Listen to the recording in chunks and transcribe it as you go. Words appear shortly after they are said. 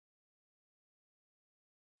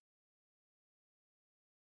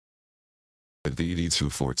The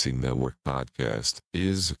DD214 Network podcast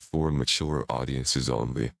is for mature audiences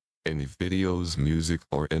only. Any videos, music,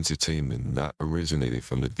 or entertainment not originating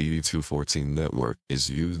from the DD214 Network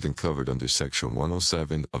is used and covered under Section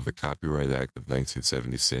 107 of the Copyright Act of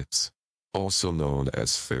 1976, also known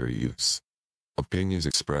as fair use. Opinions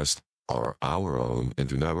expressed are our own and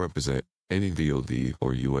do not represent any DoD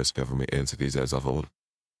or U.S. government entities as a whole.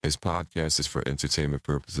 This podcast is for entertainment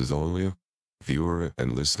purposes only. Viewer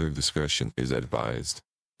and listener discretion is advised.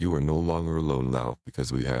 You are no longer alone now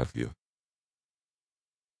because we have you.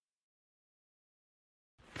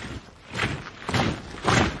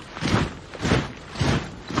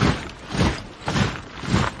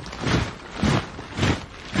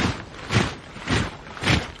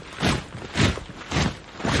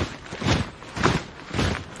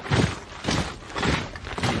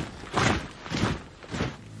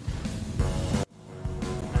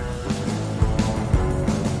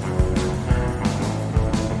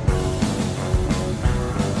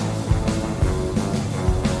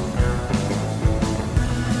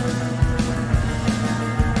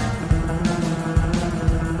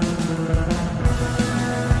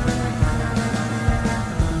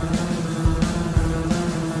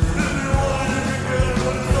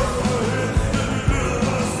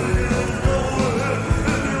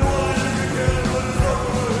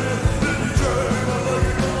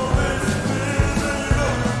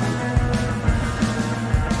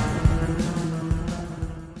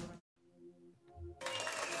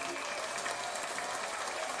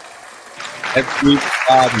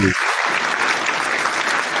 Everybody.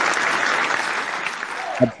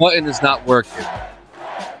 The button is not working.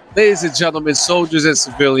 Ladies and gentlemen, soldiers and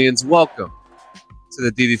civilians, welcome to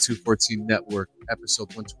the DD214 Network, episode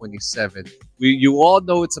 127. You all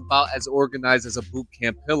know it's about as organized as a boot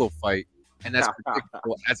camp pillow fight and as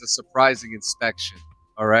predictable as a surprising inspection.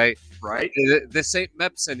 All right? Right? This ain't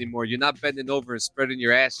MEPS anymore. You're not bending over and spreading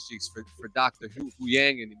your ass cheeks for Dr. Hu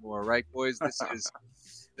Yang anymore, right, boys?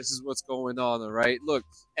 This is what's going on, all right? Look,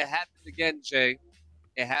 it happened again, Jay.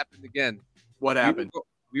 It happened again. What happened?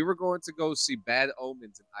 We were going to go see Bad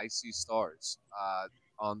Omens and Icy Stars.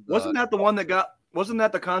 Wasn't that the one that got? Wasn't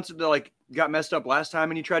that the concert that got messed up last time?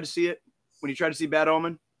 And you tried to see it when you tried to see Bad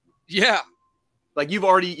Omen? Yeah. Like you've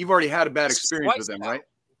already had a bad experience with them, now. right?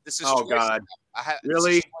 This is oh God.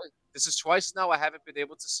 Really? This is twice now. I haven't been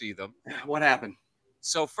able to see them. What happened?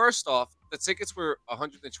 So first off, the tickets were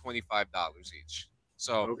 $125 each.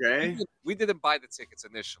 So okay, we didn't buy the tickets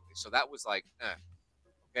initially, so that was like,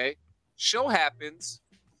 okay. Show happens,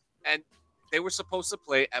 and they were supposed to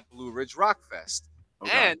play at Blue Ridge Rock Fest,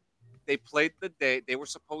 and they played the day they were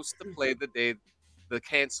supposed to play the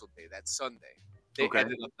canceled day, that Sunday. They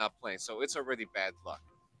ended up not playing, so it's already bad luck.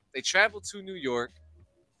 They travel to New York,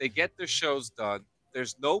 they get their shows done.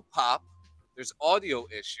 There's no pop, there's audio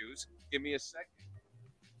issues. Give me a second.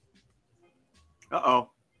 Uh-oh.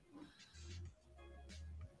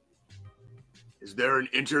 Is there an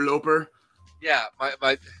interloper? Yeah,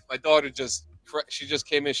 my daughter just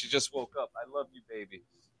came in. She just woke up. I love you, baby.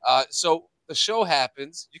 So the show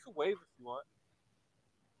happens. You can wave if you want.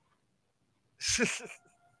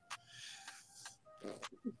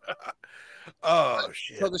 Oh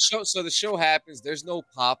shit. So the show happens. There's no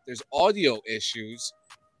pop. There's audio issues,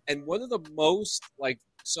 and one of the most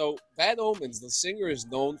Bad Omens. The singer is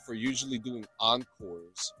known for usually doing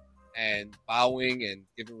encores and bowing and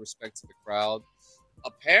giving respect to the crowd.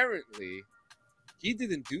 Apparently, he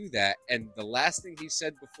didn't do that, and the last thing he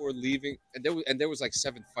said before leaving, and there was like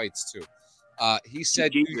 7 fights too. He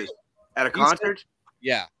said, at a concert. Said,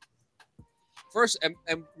 yeah. First,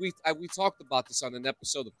 and we talked about this on an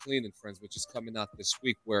episode of Clean and Friends, which is coming out this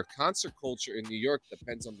week, where concert culture in New York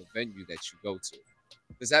depends on the venue that you go to.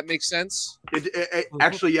 Does that make sense?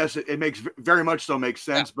 Actually, yes, it makes very much so makes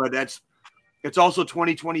sense, yeah. But it's also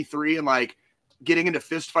 2023, and getting into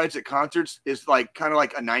fist fights at concerts is kind of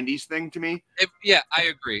like a 90s thing to me. Yeah, I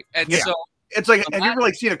agree. And yeah. So it's like, have you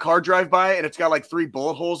ever seen a car drive by and it's got 3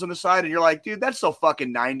 bullet holes in the side, and you're like, dude, that's so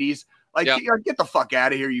fucking 90s. Get the fuck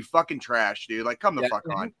out of here, you fucking trash, dude. Come the fuck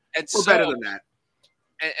on. And we're better than that.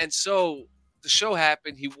 And so the show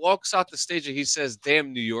happened. He walks out the stage and he says,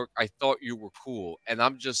 "Damn, New York, I thought you were cool." And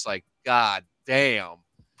I'm just like, God damn.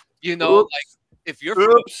 You know, if you're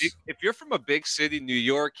from a big city, New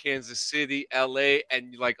York, Kansas City, LA,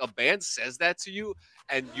 and a band says that to you,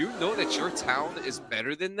 and you know that your town is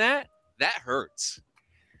better than that, that hurts.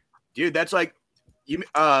 Dude, that's you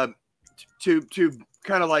to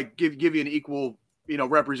kind of give you an equal,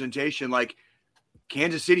 representation.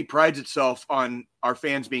 Kansas City prides itself on our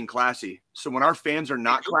fans being classy. So when our fans are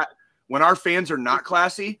not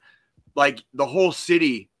classy, the whole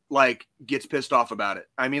city like gets pissed off about it.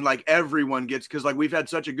 I mean, like everyone gets, because like we've had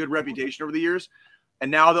such a good reputation over the years,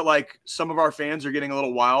 and now that like some of our fans are getting a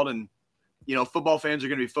little wild, and you know, football fans are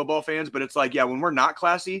going to be football fans, but it's like, yeah, when we're not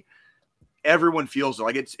classy, everyone feels it.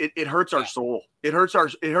 Like it hurts our soul. It hurts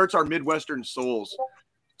our Midwestern souls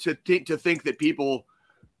to think that people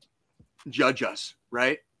judge us,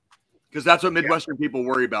 right? Because that's what Midwestern people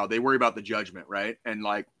worry about. They worry about the judgment, right? And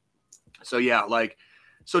like, so yeah, like,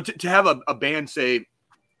 so to have a band say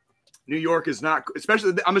New York is not,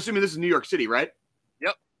 especially, I'm assuming this is New York City, right?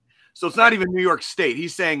 Yep. So it's not even New York State.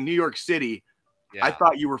 He's saying New York City. Yeah. I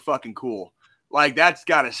thought you were fucking cool. Like, that's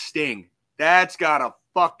got to sting. That's got to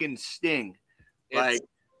fucking sting. Like,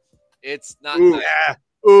 it's not. Oof. Nice.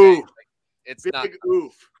 Oof. Like, it's big not.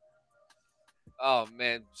 Oof. Oh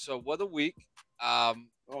man. So what a week. Oh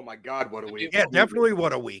my God, what a week. Yeah, definitely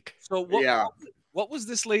what a week. So what was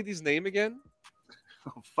this lady's name again?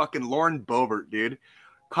 Oh, fucking Lauren Boebert, dude.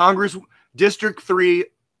 District 3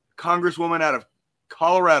 Congresswoman out of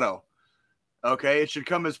Colorado. Okay, it should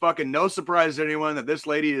come as fucking no surprise to anyone that this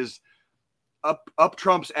lady is up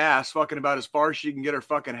Trump's ass fucking about as far as she can get her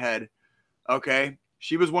fucking head. Okay,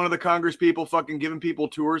 she was one of the Congress people fucking giving people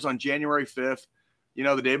tours on January 5th, you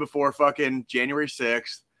know, the day before fucking January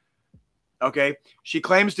 6th. Okay, she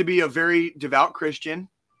claims to be a very devout Christian.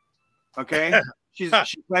 Okay, she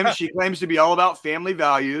claims to be all about family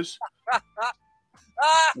values.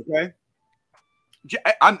 Okay,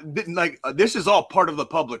 I'm like, this is all part of the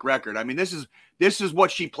public record. I mean, this is what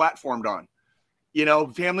she platformed on. You know,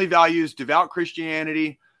 family values, devout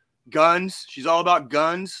Christianity, guns. She's all about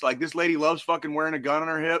guns. Like, this lady loves fucking wearing a gun on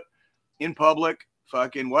her hip in public,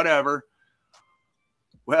 fucking whatever.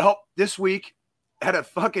 Well, this week had a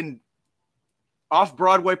fucking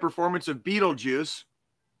off-Broadway performance of Beetlejuice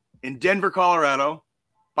in Denver, Colorado.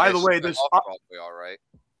 By the way, this off-Broadway, all right.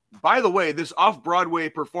 By the way, this off-Broadway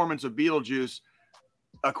performance of Beetlejuice,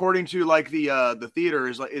 according to like the theater,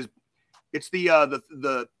 is the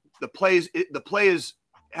play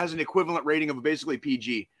has an equivalent rating of basically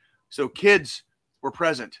PG. So kids were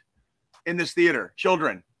present in this theater,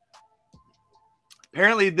 children.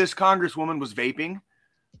 Apparently, this congresswoman was vaping.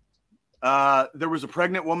 There was a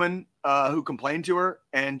pregnant woman who complained to her,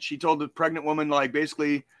 and she told the pregnant woman, like,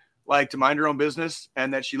 basically, like, to mind her own business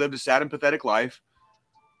and that she lived a sad and pathetic life.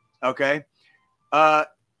 Okay.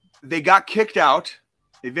 They got kicked out.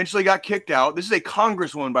 They eventually got kicked out. This is a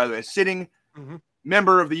congresswoman, by the way, a sitting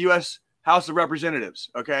member of the U.S. House of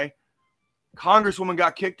Representatives. Okay. Congresswoman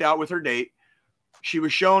got kicked out with her date. She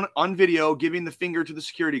was shown on video giving the finger to the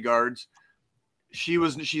security guards.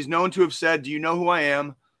 She's known to have said, "Do you know who I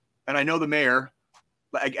am? And I know the mayor,"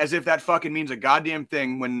 like, as if that fucking means a goddamn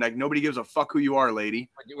thing when, like, nobody gives a fuck who you are, lady.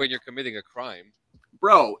 When you're committing a crime.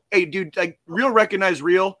 Bro, hey, dude, like, real recognize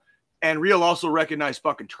real, and real also recognize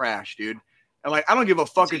fucking trash, dude. And, like, I don't give a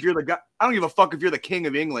fuck if you're the guy. I don't give a fuck if you're the king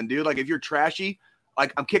of England, dude. Like, if you're trashy,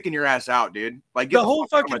 like, I'm kicking your ass out, dude. Like, the whole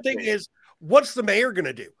fucking thing is, what's the mayor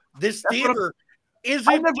gonna do? This theater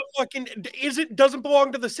doesn't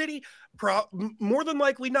belong to the city. More than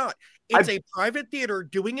likely not. It's a private theater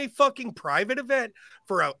doing a fucking private event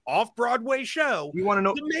for an off-Broadway show. You want to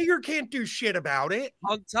know? The mayor can't do shit about it.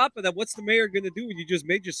 On top of that, what's the mayor going to do when you just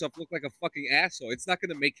made yourself look like a fucking asshole? It's not going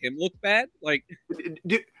to make him look bad? Like,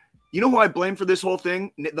 dude, you know who I blame for this whole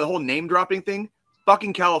thing? The whole name-dropping thing?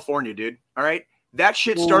 Fucking California, dude. All right? That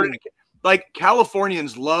shit started... Like,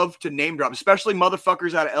 Californians love to name-drop, especially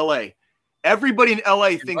motherfuckers out of L.A. Everybody in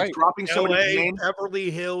LA thinks dropping somebody's name, Beverly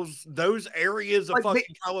Hills, those areas of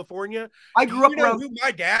fucking California. I grew up around. Do you know who my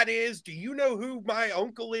dad is? Do you know who my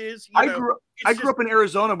uncle is? I grew up in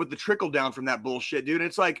Arizona with the trickle down from that bullshit, dude.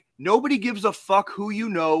 It's like nobody gives a fuck who you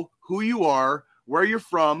know, who you are, where you're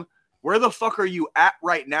from, where the fuck are you at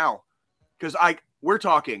right now? Because we're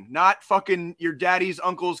talking, not fucking your daddy's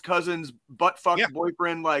uncle's cousin's butt fuck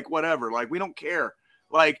boyfriend, like whatever. Like, we don't care.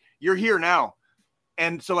 Like, you're here now.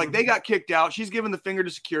 And so, like, they got kicked out. She's giving the finger to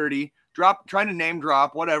security, trying to name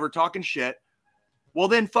drop, whatever, talking shit. Well,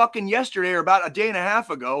 then fucking yesterday, or about a day and a half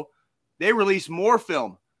ago, they released more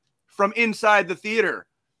film from inside the theater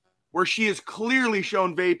where she is clearly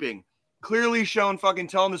shown vaping, clearly shown fucking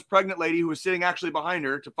telling this pregnant lady who was sitting actually behind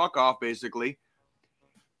her to fuck off, basically.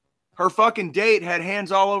 Her fucking date had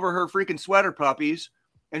hands all over her freaking sweater puppies,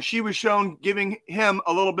 and she was shown giving him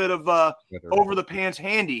a little bit of over-the-pants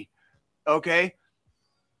handy, okay?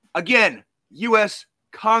 Again, U.S.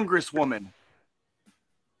 Congresswoman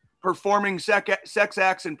performing sex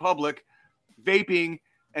acts in public, vaping,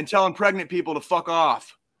 and telling pregnant people to fuck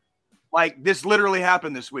off. Like, this literally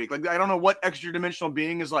happened this week. Like, I don't know what extra dimensional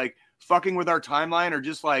being is, like, fucking with our timeline, or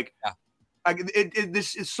just, like,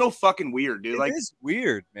 This is so fucking weird, dude. It is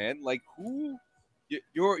weird, man. Like, who?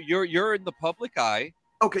 You're in the public eye.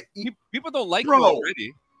 Okay, people don't like you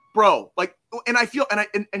already, bro. Like, and I feel,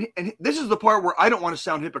 and this is the part where I don't want to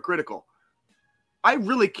sound hypocritical. I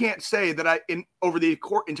really can't say that over the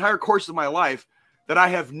entire course of my life that I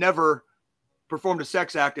have never performed a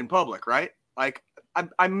sex act in public, right? Like,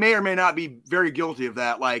 I may or may not be very guilty of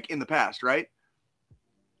that, like in the past, right?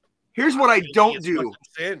 Here's what I don't do.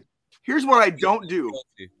 Here's what I don't do.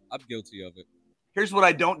 I'm guilty of it. Here's what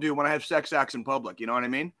I don't do when I have sex acts in public. You know what I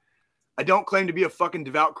mean? I don't claim to be a fucking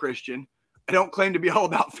devout Christian. I don't claim to be all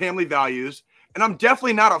about family values. And I'm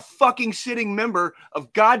definitely not a fucking sitting member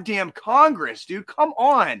of goddamn Congress, dude. Come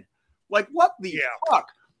on. Like, what the fuck?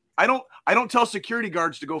 I don't tell security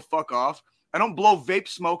guards to go fuck off. I don't blow vape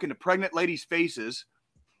smoke into pregnant ladies' faces.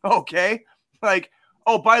 Okay? Like,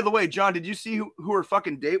 oh, by the way, John, did you see who her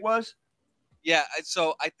fucking date was? Yeah,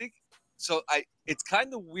 so I think it's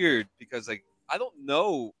kind of weird because, like, I don't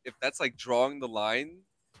know if that's like drawing the line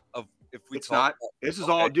of if we talk. This is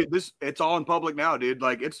all, dude. It's all in public now, dude.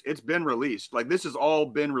 Like, it's been released. Like, this has all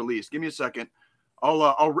been released. Give me a second.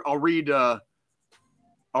 I'll read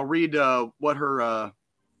what her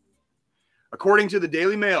according to the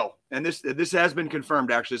Daily Mail, and this has been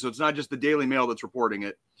confirmed actually. So it's not just the Daily Mail that's reporting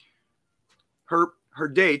it. Her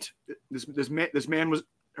date, this man was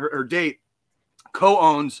her date,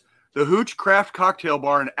 co-owns the Hooch Craft Cocktail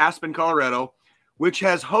Bar in Aspen, Colorado, which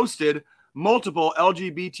has hosted multiple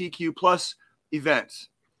LGBTQ plus events.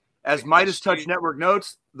 As Midas Touch Network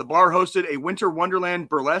notes, the bar hosted a Winter Wonderland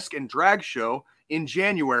burlesque and drag show in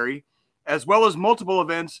January, as well as multiple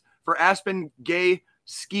events for Aspen Gay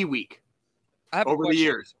Ski Week over the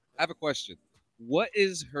years. I have a question. What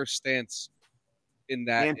is her stance in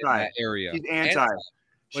that area? She's anti.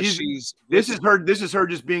 This is her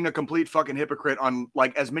just being a complete fucking hypocrite on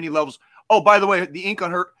like as many levels. Oh, by the way, the ink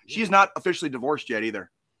on her, she's not officially divorced yet either.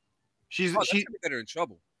 She's get her in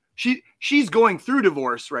trouble. She's going through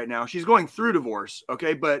divorce right now. She's going through divorce,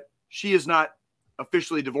 okay, but she is not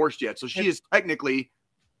officially divorced yet. So she is technically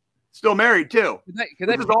still married too. Can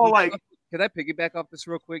I piggyback off this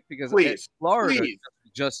real quick? Because Florida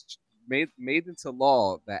just made into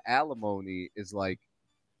law that alimony is like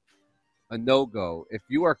a no-go. If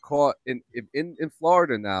you are caught in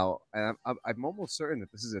Florida now, and I'm almost certain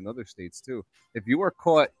that this is in other states too, if you are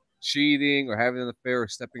caught cheating or having an affair or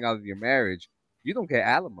stepping out of your marriage, you don't get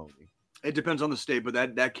alimony. It depends on the state,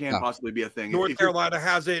 but that can possibly be a thing. North Carolina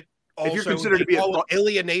has it also. If you're considered to be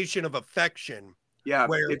alienation of affection. Yeah,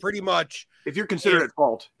 where pretty much if you're considered at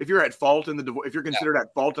fault, if you're considered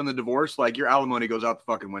at fault in the divorce, like your alimony goes out the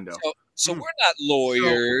fucking window. So we're not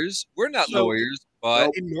lawyers.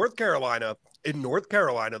 But in North Carolina,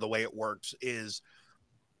 the way it works is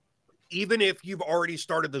even if you've already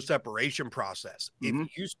started the separation process,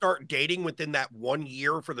 if you start dating within that 1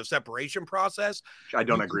 year for the separation process, I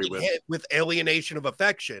don't agree with alienation of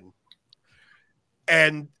affection,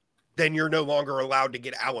 and then you're no longer allowed to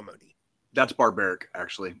get alimony. That's barbaric,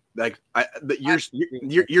 actually. Like your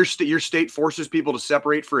state forces people to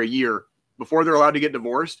separate for a year before they're allowed to get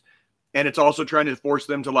divorced, and it's also trying to force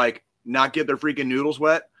them to like not get their freaking noodles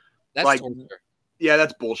wet. That's like, torture. Yeah,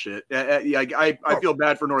 that's bullshit. I feel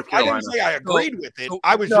bad for North Carolina. I didn't say I agreed with it.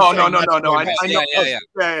 I was no. I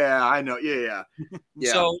know. Yeah.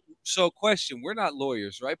 So question: we're not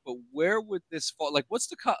lawyers, right? But where would this fall? Like, what's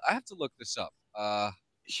the? I have to look this up.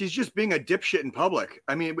 She's just being a dipshit in public.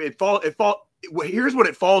 I mean, here's what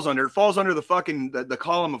it falls under. It falls under the fucking the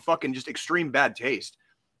column of fucking just extreme bad taste.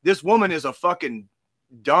 This woman is a fucking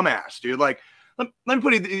dumbass, dude. Like, let me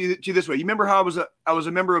put it to you this way. You remember how I was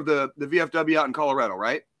a member of the VFW out in Colorado,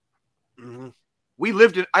 right? Mm-hmm.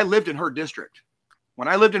 I lived in her district. When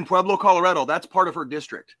I lived in Pueblo, Colorado, that's part of her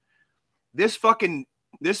district. This fucking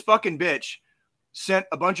bitch sent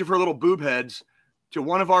a bunch of her little boob heads to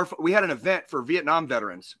one of we had an event for Vietnam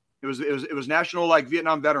veterans. It was National like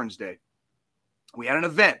Vietnam Veterans Day. We had an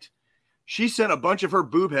event. She sent a bunch of her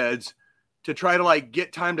boob heads to try to like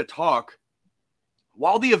get time to talk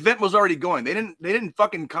while the event was already going. They didn't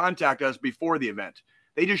fucking contact us before the event.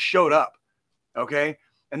 They just showed up. Okay.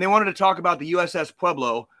 And they wanted to talk about the USS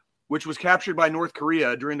Pueblo, which was captured by North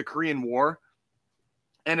Korea during the Korean War.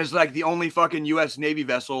 And is like the only fucking US Navy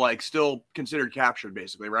vessel, like still considered captured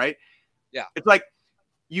basically. Right. Yeah. It's like,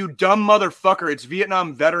 you dumb motherfucker, it's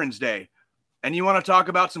Vietnam Veterans Day. And you want to talk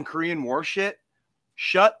about some Korean War shit?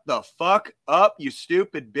 Shut the fuck up, you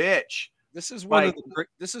stupid bitch. This is one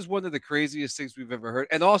of the craziest things we've ever heard.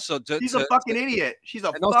 And also, she's a fucking idiot. She's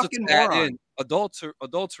a fucking moron.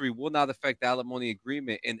 Adultery will not affect the alimony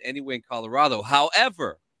agreement in any way in Colorado.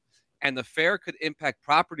 However, An affair could impact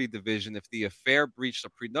property division if the affair breached a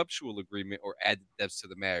prenuptial agreement or added debts to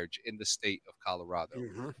the marriage in the state of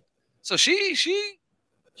Colorado. So she's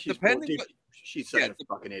depending. She's such a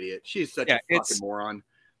fucking idiot. She's such a fucking moron.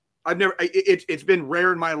 It's been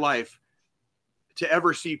rare in my life to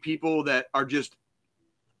ever see people that are just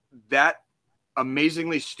that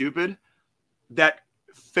amazingly stupid that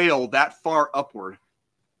fail that far upward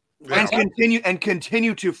and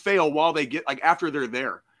continue to fail while they get after they're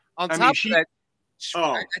there. On top of that,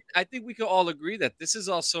 I think we can all agree that this is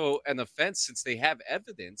also an offense since they have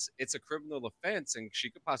evidence. It's a criminal offense, and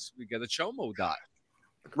she could possibly get a chomo dot.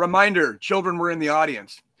 Reminder: children were in the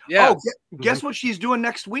audience. Yeah. Oh, guess what she's doing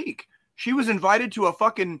next week? She was invited to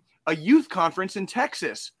a youth conference in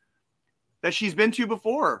Texas that she's been to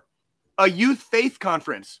before. A youth faith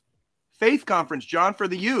conference, John, for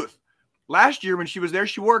the youth. Last year when she was there,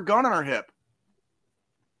 she wore a gun on her hip.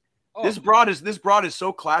 Oh. This broad is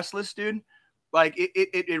so classless, dude. Like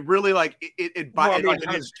it really it. Well, I mean,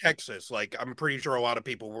 it is Texas. Like, I'm pretty sure a lot of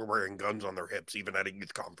people were wearing guns on their hips, even at a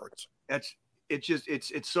youth conference.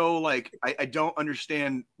 It's so like I don't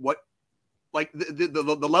understand what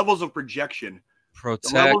the levels of projection.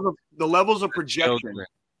 The levels of projection. Children.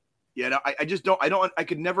 Yeah, no, I just don't. I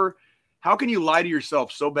could never. How can you lie to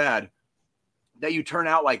yourself so bad that you turn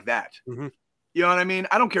out like that? Mm-hmm. You know what I mean?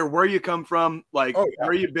 I don't care where you come from,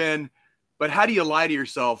 where you've been, but how do you lie to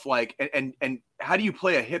yourself? And how do you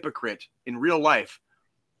play a hypocrite in real life?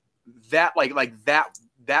 That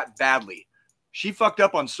that badly. She fucked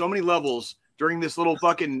up on so many levels during this little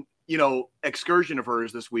fucking excursion of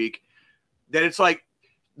hers this week that it's like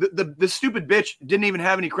the stupid bitch didn't even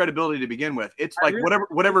have any credibility to begin with. It's like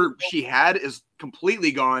whatever she had is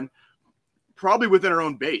completely gone, probably within her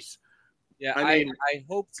own base. Yeah, I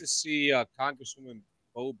hope to see Congresswoman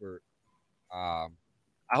Boebert. I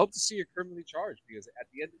hope to see her criminally charged because at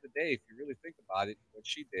the end of the day, if you really think about it, what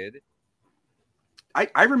she did.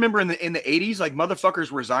 I remember in the 80s, like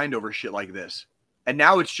motherfuckers resigned over shit like this, and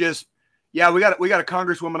now it's just we got a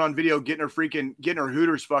Congresswoman on video getting her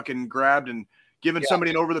hooters fucking grabbed and giving somebody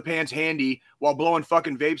an over the pants handy while blowing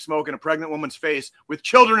fucking vape smoke in a pregnant woman's face with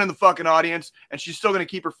children in the fucking audience, and she's still gonna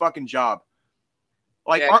keep her fucking job.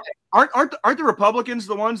 Like, aren't the Republicans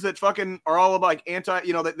the ones that fucking are all about anti?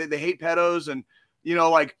 They hate pedos and they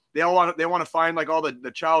want to find all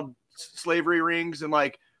the child slavery rings and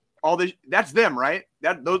all this. That's them, right?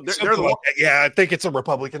 They're the I think it's the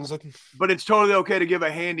Republicans. But it's totally okay to give a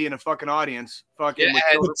handy in a fucking audience. Fucking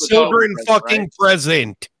with children fucking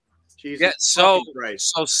present. Jesus so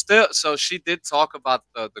she did talk about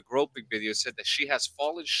the groping video. Said that she has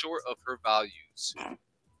fallen short of her values.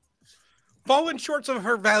 Fallen short of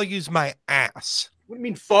her values, my ass. What do you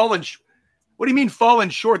mean fallen? What do you mean fallen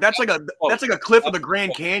short? That's like a cliff of the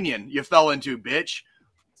Grand Canyon you fell into, bitch.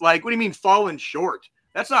 Like, what do you mean fallen short?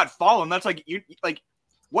 That's not fallen. That's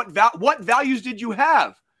what values did you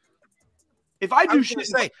have? If I do shit,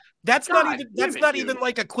 that's not even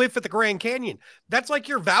like a cliff at the Grand Canyon. That's like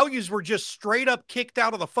your values were just straight up kicked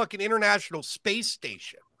out of the fucking International Space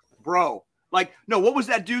Station, bro. No, what was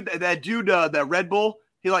that dude? That Red Bull.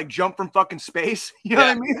 He jumped from fucking space. You know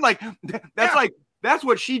what I mean? That's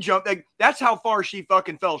what she jumped. That's how far she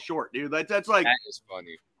fucking fell short, dude. That is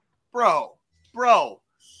funny, bro.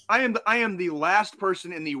 I am the last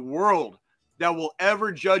person in the world that will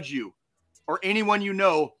ever judge you or anyone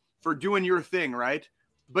for doing your thing, right?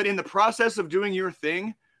 But in the process of doing your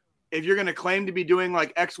thing, if you're going to claim to be doing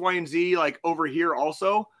X, Y, and Z over here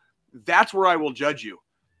also, that's where I will judge you.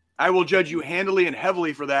 I will judge you handily and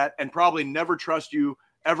heavily for that and probably never trust you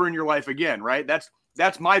ever in your life again, right?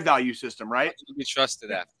 That's my value system, right? You be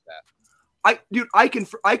trusted after I that.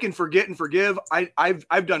 can forget and forgive.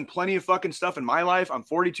 I've done plenty of fucking stuff in my life. I'm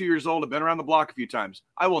 42 years old. I've been around the block a few times.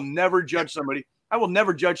 I will never judge somebody. I will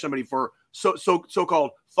never judge somebody for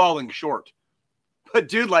so-called falling short. But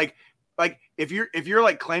dude, if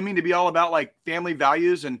you're claiming to be all about family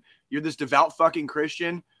values and you're this devout fucking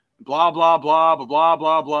Christian, blah blah blah blah blah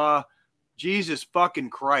blah blah. Jesus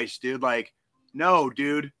fucking Christ, dude. No,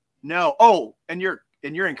 dude. No. Oh, and you're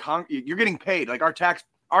getting paid. Our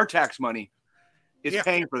tax money is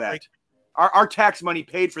paying for that. Our tax money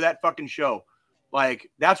paid for that fucking show.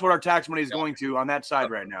 That's what our tax money is going to on that side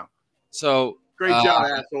right now. So great job,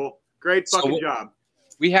 asshole. Great fucking job.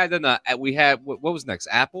 We had what was next?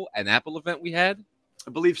 An Apple event we had?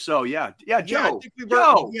 I believe so. Yeah. Yeah, Joe.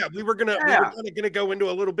 We were gonna go into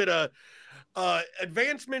a little bit of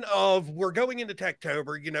advancement of we're going into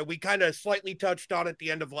Techtober. We kind of slightly touched on at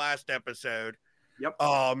the end of last episode. Yep.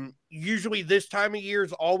 Usually this time of year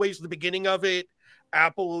is always the beginning of it.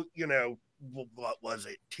 Apple, what was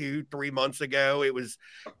it, 2-3 months ago? It was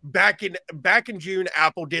back in June.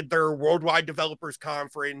 Apple did their worldwide developers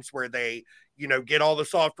conference where they, get all the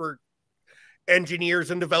software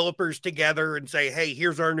engineers and developers together and say, hey,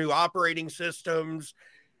 here's our new operating systems.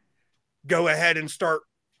 Go ahead and start,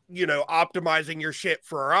 optimizing your shit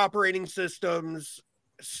for our operating systems.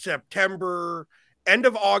 September, end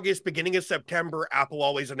of August, beginning of September, Apple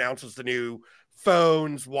always announces the new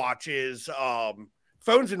phones, watches,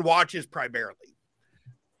 phones and watches primarily.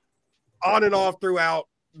 On and off throughout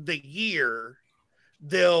the year,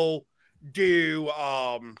 they'll do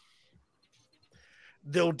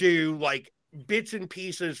like bits and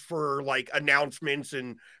pieces for like announcements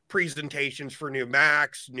and presentations for new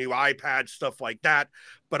Macs, new iPads, stuff like that.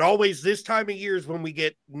 But always this time of year is when we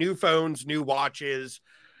get new phones, new watches,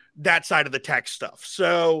 that side of the tech stuff.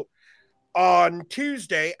 So on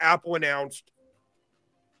Tuesday, Apple announced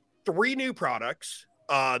 3 new products,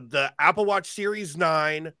 the Apple Watch Series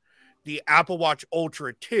 9, the Apple Watch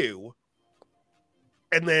Ultra 2,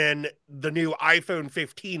 and then the new iPhone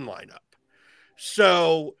 15 lineup.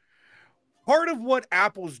 So part of what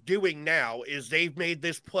Apple's doing now is they've made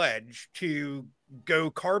this pledge to go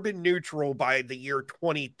carbon neutral by the year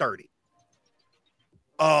 2030.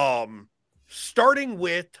 Starting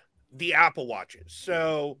with the Apple Watches.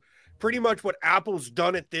 So pretty much what Apple's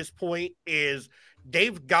done at this point is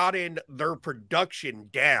they've gotten their production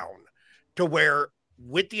down to where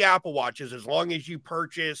with the Apple Watches, as long as you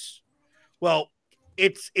purchase, well,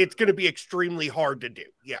 it's going to be extremely hard to do.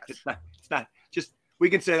 Yes. It's not just, we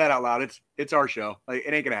can say that out loud. It's our show. Like,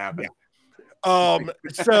 it ain't going to happen. Yeah.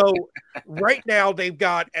 So right now they've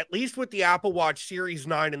got, at least with the Apple Watch Series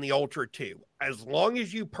 9 and the Ultra 2, as long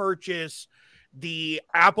as you purchase the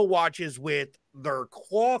Apple Watches with their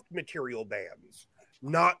cloth material bands,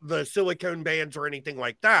 not the silicone bands or anything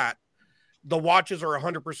like that, the watches are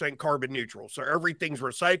 100% carbon neutral. So everything's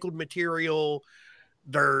recycled material.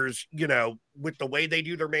 There's, with the way they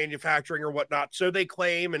do their manufacturing or whatnot. So they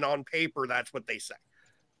claim, and on paper, that's what they say.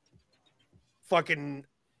 Fucking,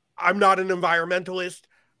 I'm not an environmentalist.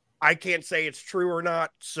 I can't say it's true or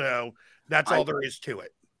not. So that's all there is to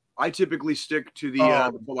it. I typically stick to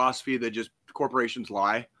the philosophy that just corporations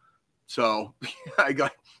lie. So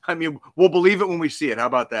we'll believe it when we see it. How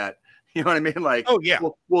about that? You know what I mean? Like, oh yeah,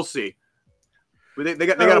 we'll see. They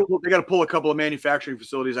got to pull a couple of manufacturing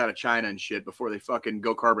facilities out of China and shit before they fucking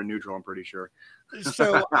go carbon neutral. I'm pretty sure.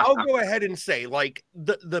 So I'll go ahead and say, like,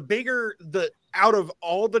 the out of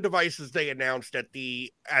all the devices they announced at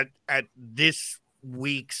this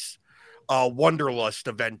week's Wonderlust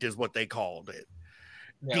event is what they called it.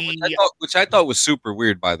 Yeah, which I thought was super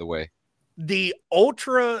weird, by the way. The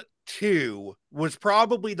Ultra 2 was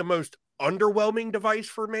probably the most underwhelming device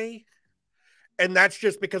for me. And that's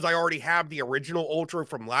just because I already have the original Ultra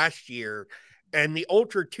from last year. And the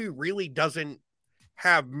Ultra 2 really doesn't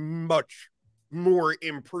have much more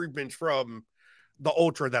improvements from the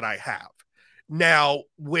Ultra that I have. Now,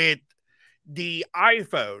 with the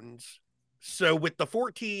iPhones, so with the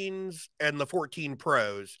 14s and the 14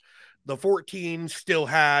 Pros, the 14 still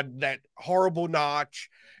had that horrible notch,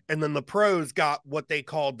 and then the Pros got what they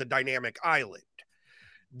called the dynamic island.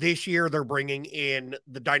 This year, they're bringing in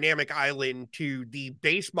the dynamic island to the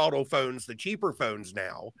base model phones, the cheaper phones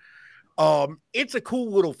now. It's a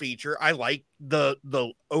cool little feature. I like the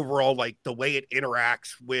overall, like, the way it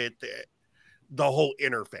interacts with the whole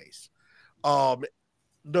interface.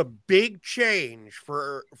 The big change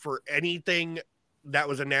for anything that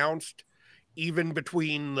was announced, even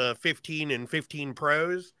between the 15 and 15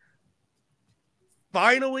 Pros,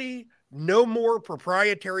 finally, no more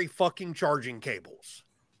proprietary fucking charging cables.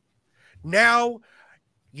 Now,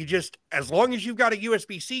 you just, as long as you've got a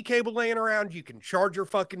USB-C cable laying around, you can charge your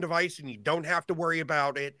fucking device and you don't have to worry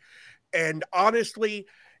about it. And honestly,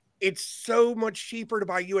 it's so much cheaper to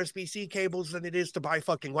buy USB-C cables than it is to buy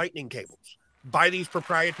fucking lightning cables. Buy these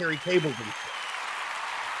proprietary cables.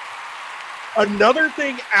 Another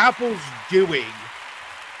thing Apple's doing,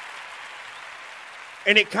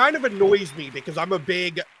 and it kind of annoys me because I'm a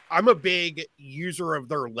big user of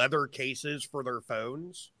their leather cases for their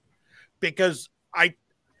phones, because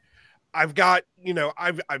I've got,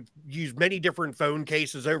 I've used many different phone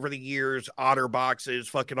cases over the years, Otter boxes,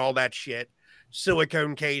 fucking all that shit,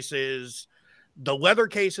 silicone cases. The leather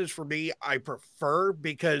cases for me, I prefer,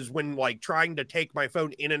 because when, like, trying to take my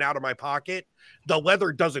phone in and out of my pocket, the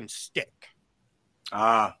leather doesn't stick.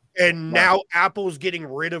 And now Apple's getting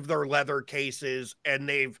rid of their leather cases, and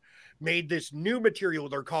they've made this new material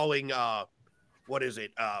they're calling,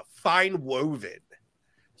 fine woven.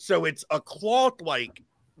 So it's a cloth-like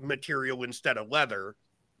material instead of leather.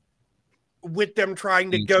 with them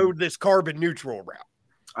trying to go this carbon neutral route.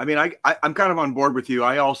 I mean, I'm kind of on board with you.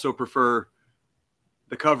 I also prefer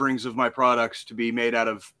the coverings of my products to be made out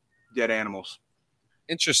of dead animals.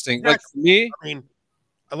 Interesting. Exactly. Like for me, I mean,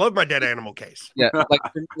 I love my dead animal case. yeah,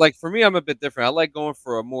 like for me, I'm a bit different. I like going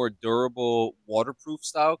for a more durable, waterproof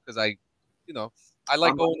style because I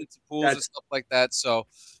like going into pools and stuff like that. So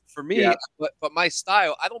for me, Yeah. but my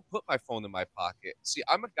style, I don't put my phone in my pocket. See,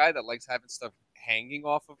 I'm a guy that likes having stuff hanging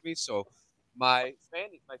off of me. So my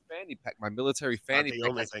fanny pack, my military fanny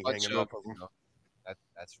pack has a bunch of,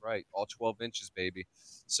 that's right, all 12 inches, baby.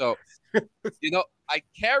 So, I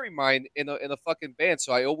carry mine in a fucking band,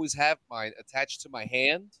 so I always have mine attached to my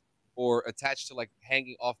hand or attached to like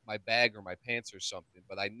hanging off my bag or my pants or something.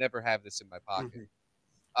 But I never have this in my pocket.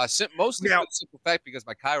 Mostly for the simple fact because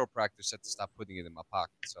my chiropractor said to stop putting it in my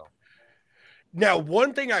pocket. So. Now,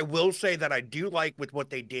 one thing I will say that I do like with what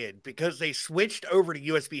they did, because they switched over to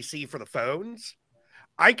USB-C for the phones,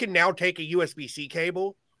 I can now take a USB-C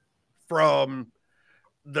cable from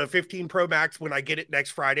the 15 Pro Max when I get it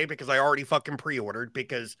next Friday, because I already fucking pre-ordered,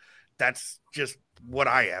 because that's just what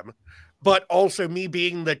I am. But also me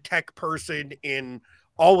being the tech person in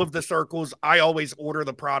all of the circles, I always order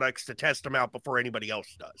the products to test them out before anybody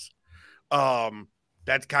else does.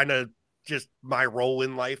 That's kind of just my role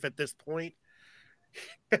in life at this point.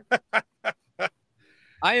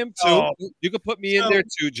 I am too. You could put me in there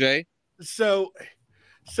too, Jay. So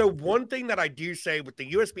one thing that I do say with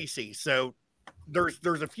the USB-C, so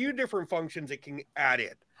there's a few different functions it can add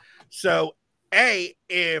in. So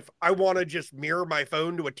if I want to just mirror my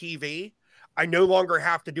phone to a TV, I no longer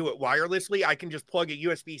have to do it wirelessly. I can just plug a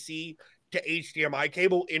USB-C to HDMI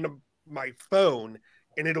cable into my phone,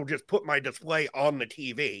 and it'll just put my display on the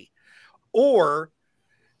TV. Or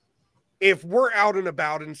if we're out and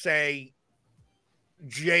about and say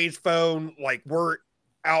Jay's phone, like we're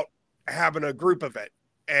out having a group event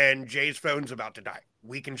and Jay's phone's about to die,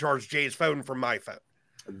 we can charge Jay's phone from my phone.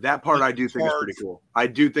 That part I do think is pretty cool. I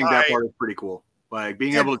do think that part is pretty cool. Like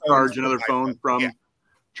being able to charge another phone from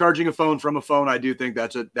charging a phone from a phone. I do think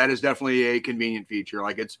that is definitely a convenient feature.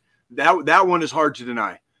 Like it's that one is hard to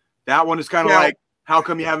deny. That one is kind of like, how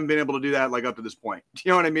come you haven't been able to do that like up to this point? Do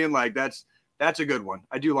you know what I mean? Like that's a good one.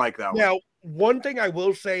 I do like that one. Now, one thing I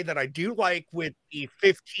will say that I do like with the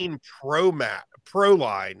 15 Pro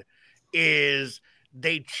line is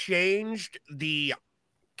they changed the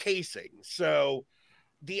casing. So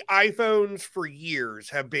the iPhones for years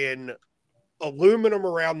have been aluminum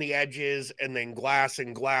around the edges and then glass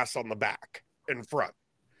and glass on the back and front.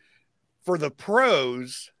 For the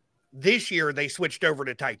Pros, this year they switched over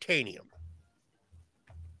to titanium.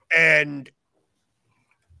 And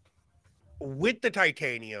with the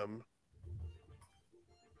titanium,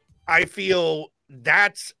 I feel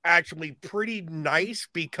that's actually pretty nice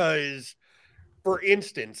because, for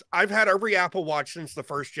instance, I've had every Apple Watch since the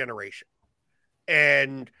first generation.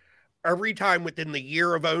 And every time within the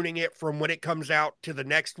year of owning it, from when it comes out to the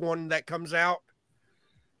next one that comes out,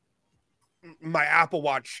 my Apple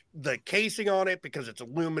Watch, the casing on it, because it's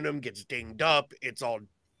aluminum, gets dinged up. It's all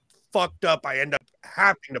fucked up. I end up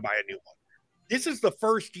having to buy a new one. This is the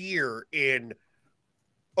first year in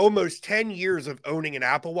almost 10 years of owning an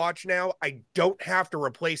Apple Watch now, I don't have to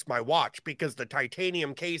replace my watch because the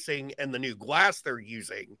titanium casing and the new glass they're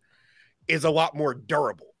using is a lot more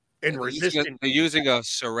durable and resistant. They're using a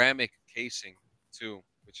ceramic casing too,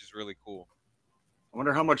 which is really cool. I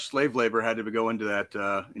wonder how much slave labor had to go into that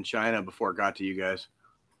in China before it got to you guys.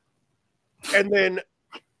 And then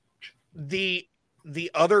the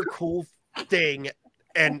other cool thing,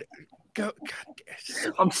 and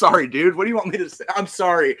I'm sorry, dude. What do you want me to say? I'm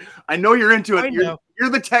sorry. I know you're into it. You're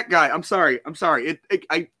the tech guy. I'm sorry.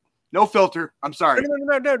 No filter. I'm sorry.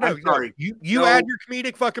 No. I'm sorry. You add your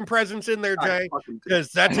comedic fucking presence in there, Jay,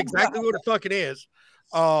 because that's exactly what it fucking is.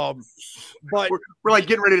 But we're like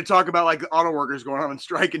getting ready to talk about like the auto workers going on and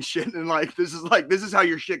strike and shit, and like this is how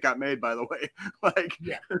your shit got made, by the way. Like,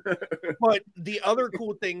 yeah. But the other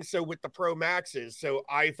cool thing, so with the Pro Maxes, so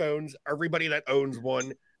iPhones, everybody that owns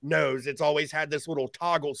one knows it's always had this little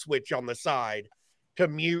toggle switch on the side to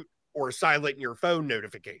mute or silent your phone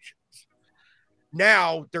notifications.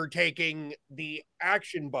 Now they're taking the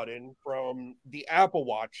action button from the Apple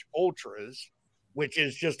Watch Ultras, which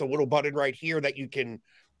is just a little button right here that you can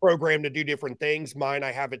program to do different things. Mine,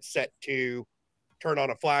 I have it set to turn on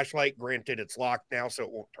a flashlight. Granted, it's locked now, so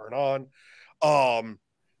it won't turn on.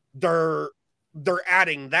 They're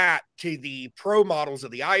adding that to the Pro models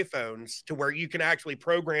of the iPhones to where you can actually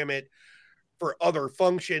program it for other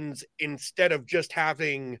functions instead of just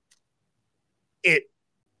having it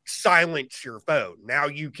silence your phone. Now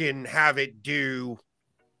you can have it do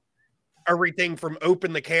everything from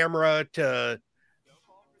open the camera to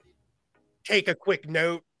take a quick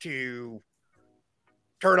note to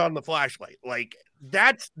turn on the flashlight. Like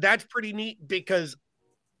that's pretty neat because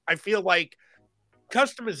I feel like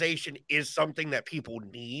customization is something that people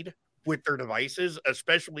need with their devices,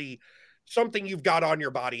 especially something you've got on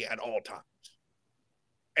your body at all times.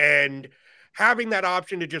 And having that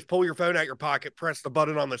option to just pull your phone out your pocket, press the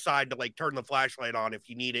button on the side to like turn the flashlight on if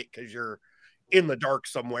you need it because you're in the dark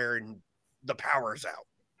somewhere and the power's out.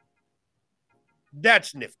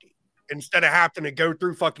 That's nifty. Instead of having to go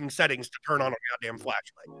through fucking settings to turn on a goddamn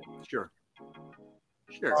flashlight. Sure.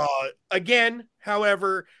 Sure. Again,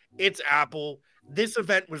 however, it's Apple. This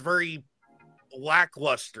event was very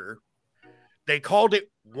lackluster. They called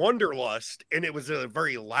it Wonderlust, and it was a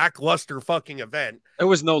very lackluster fucking event. There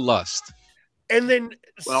was no lust. And then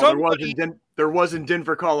there was in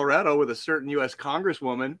Denver, Colorado, with a certain U.S.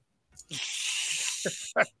 Congresswoman.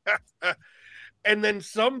 And then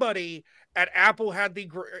somebody at Apple had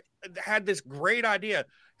this great idea.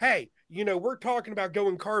 Hey, we're talking about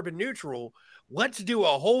going carbon neutral. Let's do a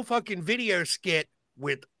whole fucking video skit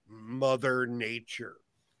with Mother Nature.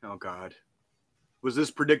 Oh God. Was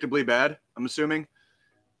this predictably bad? I'm assuming.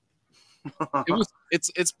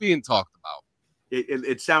 It's being talked about.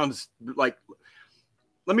 It sounds like,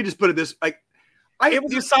 let me just put it this, like, it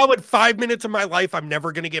was a solid 5 minutes of my life I'm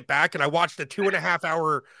never going to get back. And I watched a 2.5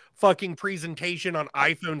 hour fucking presentation on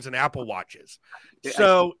iPhones and Apple Watches.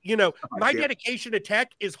 So, my dedication to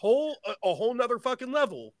tech is a whole nother fucking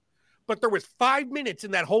level. But there was 5 minutes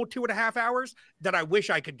in that whole 2.5 hours that I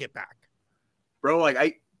wish I could get back. Bro,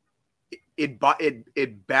 like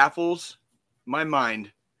it baffles my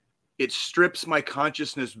mind. It strips my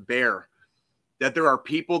consciousness bare that there are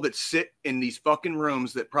people that sit in these fucking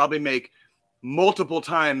rooms that probably make multiple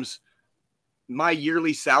times my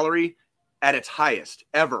yearly salary at its highest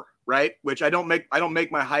ever, right? Which I don't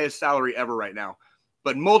make my highest salary ever right now,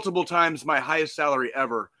 but multiple times my highest salary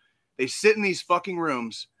ever. They sit in these fucking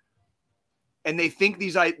rooms and they think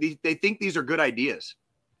these are good ideas.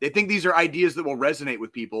 They think these are ideas that will resonate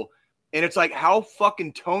with people. And it's like, how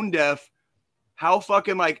fucking tone deaf, how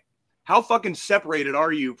fucking separated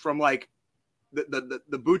are you from like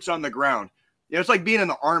the boots on the ground? It's like being in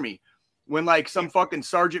the army. When like some fucking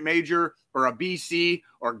sergeant major or a BC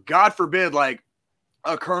or God forbid, like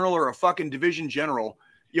a colonel or a fucking division general,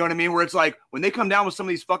 you know what I mean? Where it's like when they come down with some of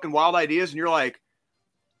these fucking wild ideas and you're like,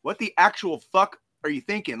 what the actual fuck are you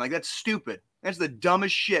thinking? Like, that's stupid. That's the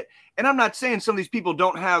dumbest shit. And I'm not saying some of these people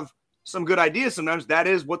don't have some good ideas. Sometimes that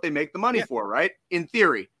is what they make the money for, right? In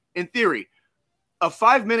theory, a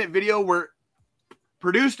 5-minute video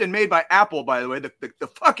produced and made by Apple, by the way, the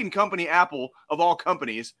fucking company Apple of all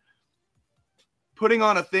companies, putting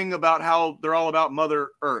on a thing about how they're all about Mother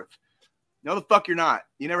Earth. No, the fuck you're not.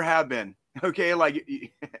 You never have been. Okay, like,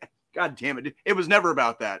 God damn it. It was never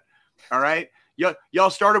about that. All right? Y'all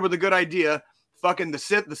started with a good idea. Fucking the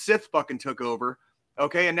Sith fucking took over.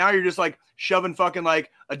 Okay, and now you're just like shoving fucking like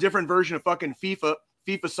a different version of fucking FIFA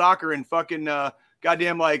soccer and fucking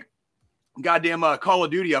goddamn Call of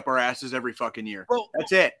Duty up our asses every fucking year. Well,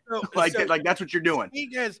 that's it. Like that's what you're doing.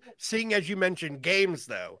 Seeing as you mentioned games,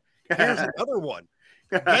 though, here's another one.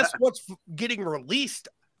 Guess what's getting released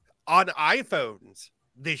on iPhones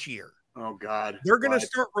this year? Oh God, they're gonna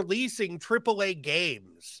start releasing AAA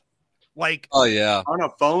games. Like, oh yeah, on a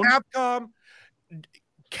phone.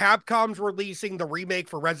 Capcom's releasing the remake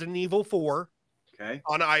for Resident Evil 4. Okay.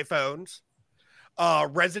 On iPhones.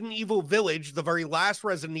 Resident Evil Village, the very last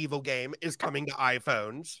Resident Evil game, is coming to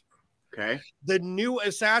iPhones. Okay. The new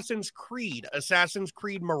Assassin's Creed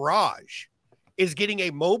Mirage, is getting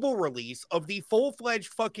a mobile release of the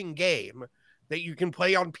full-fledged fucking game that you can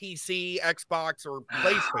play on PC, Xbox, or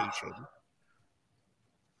PlayStation.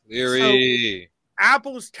 Leary. So,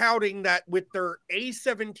 Apple's touting that with their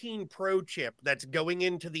A17 Pro chip that's going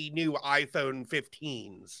into the new iPhone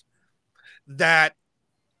 15s, that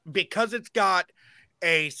because it's got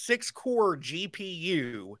a 6-core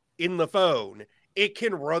GPU in the phone, it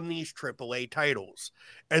can run these AAA titles.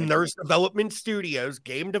 And there's development studios,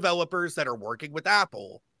 game developers that are working with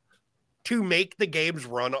Apple to make the games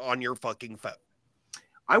run on your fucking phone.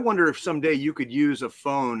 I wonder if someday you could use a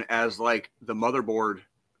phone as like the motherboard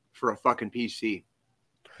for a fucking PC.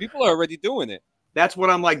 People are already doing it. That's what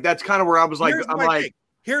I'm like. That's kind of where I was like,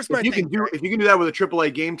 here's my thing. If you can do that with a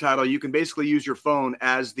AAA game title, you can basically use your phone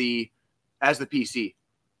as the PC,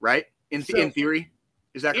 right? In theory,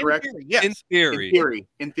 is that correct? Theory, yes.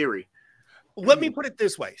 In theory. Let me put it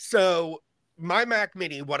this way. So my Mac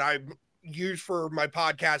Mini, what I use for my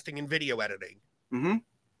podcasting and video editing,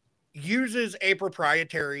 uses a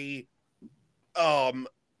proprietary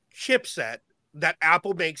chipset that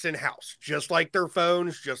Apple makes in-house, just like their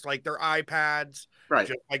phones, just like their iPads, Right.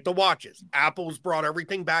 just like the watches. Apple's brought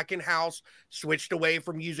everything back in-house, switched away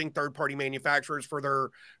from using third-party manufacturers for their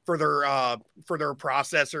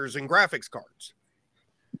processors and graphics cards.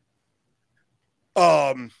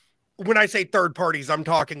 When I say third parties, I'm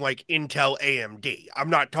talking like Intel, AMD. I'm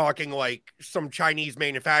not talking like some Chinese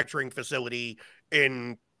manufacturing facility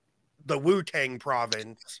in the Wu-Tang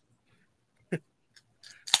province.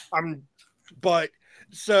 But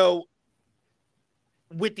so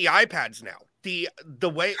with the iPads now, the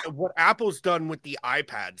way what Apple's done with the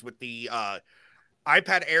iPads, with the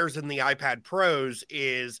iPad Airs and the iPad Pros,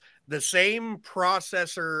 is the same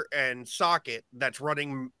processor and socket that's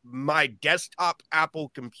running my desktop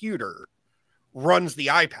Apple computer runs the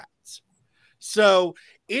iPads. So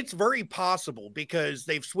it's very possible, because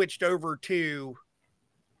they've switched over to.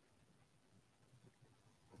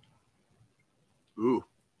 Ooh.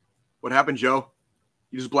 What happened, Joe?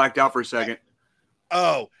 You just blacked out for a second.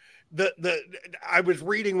 Oh, I was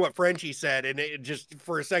reading what Frenchie said, and it just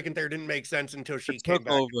for a second there didn't make sense until she came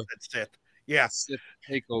back. Over. Sith. Yeah. Sith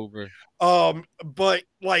takeover. But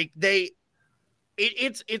like it's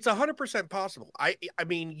 100% possible. I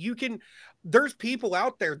mean, there's people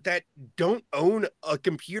out there that don't own a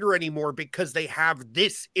computer anymore because they have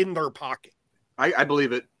this in their pocket. I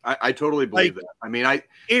believe it. I totally believe that. I mean,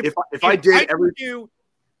 if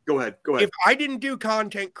Go ahead. If I didn't do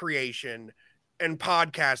content creation and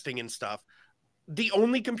podcasting and stuff, the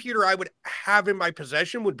only computer I would have in my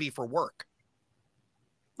possession would be for work.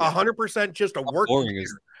 100% just a work computer.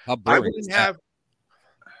 How boring I wouldn't have.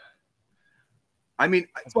 I mean,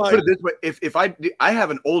 put it this way: if I have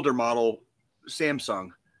an older model Samsung,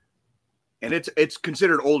 and it's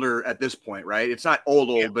considered older at this point, right? It's not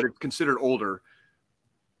old, but it's considered older.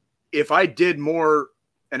 If I did more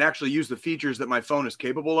and actually use the features that my phone is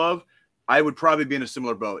capable of, I would probably be in a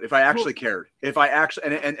similar boat if I actually cared. If I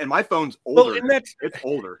actually, and my phone's older, it's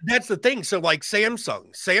older. That's the thing. So like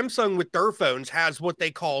Samsung with their phones has what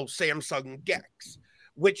they call Samsung DeX,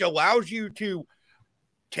 which allows you to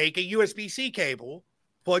take a USB-C cable,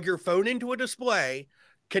 plug your phone into a display,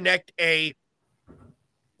 connect a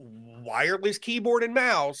wireless keyboard and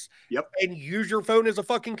mouse, and use your phone as a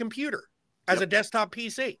fucking computer, as a desktop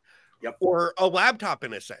PC. Or a laptop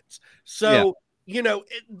in a sense. So,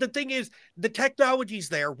 the thing is, the technology's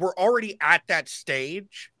there. We're already at that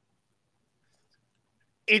stage.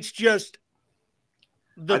 It's just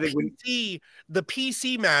the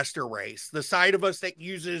PC master race, the side of us that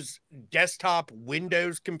uses desktop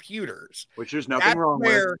Windows computers. Which there's nothing wrong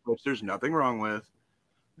with.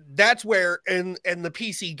 That's where, and the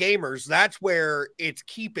PC gamers, that's where it's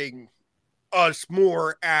keeping us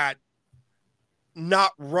more at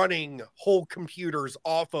not running whole computers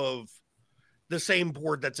off of the same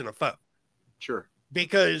board that's in a phone. Sure.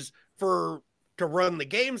 Because to run the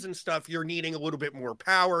games and stuff, you're needing a little bit more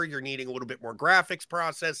power. You're needing a little bit more graphics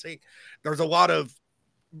processing. There's a lot of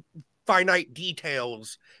finite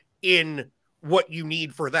details in what you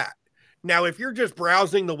need for that. Now, if you're just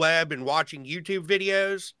browsing the web and watching YouTube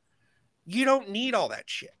videos, you don't need all that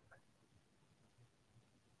shit.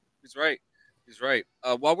 He's right. He's right.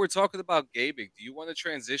 While we're talking about gaming, do you want to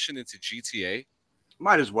transition into GTA?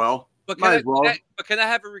 Might as well. But can I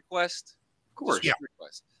have a request? Of course. Yeah.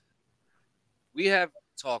 Request. We have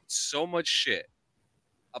talked so much shit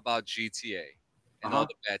about GTA and all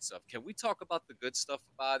the bad stuff. Can we talk about the good stuff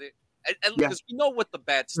about it? And because we know what the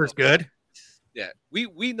bad stuff is. Good. Yeah,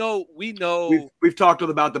 we know. We've talked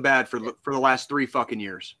about the bad for the last 3 fucking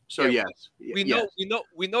years. So yes, we know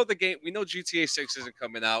the game. We know GTA 6 isn't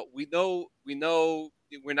coming out. We know we're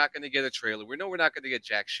not going to get a trailer. We know we're not going to get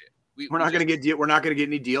jack shit. We're not going to get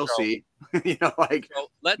any DLC. So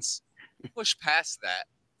let's push past that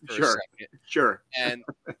for a second. Sure. And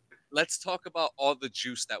let's talk about all the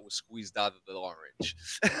juice that was squeezed out of the orange.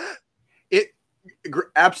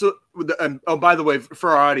 Absolutely. Oh, by the way, for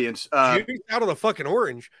our audience, out of the fucking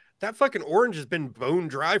orange. That fucking orange has been bone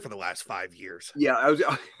dry for the last 5 years. Yeah, I was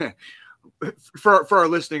for our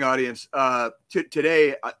listening audience.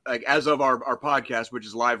 Today, like as of our podcast, which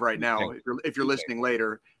is live right now, if you're listening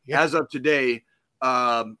later, as of today,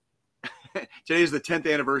 today is the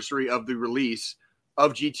 10th anniversary of the release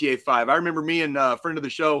of GTA 5. I remember me and a friend of the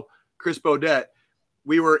show, Chris Bodette,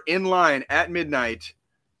 we were in line at midnight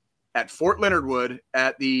at Fort Leonard Wood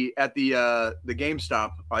at the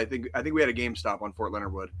GameStop. I think we had a GameStop on Fort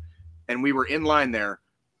Leonard Wood, and we were in line there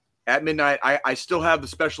at midnight. I still have the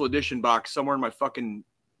special edition box somewhere in my fucking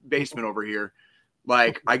basement over here.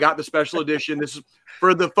 Like, I got the special edition. This is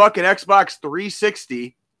for the fucking Xbox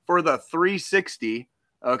 360, for the 360.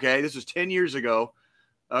 Okay, this was 10 years ago.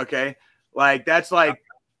 Okay, like that's like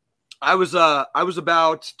I was about a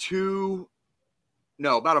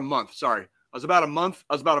month. Sorry, I was about a month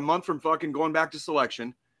from fucking going back to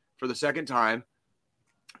selection for the second time,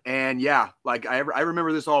 and yeah, like I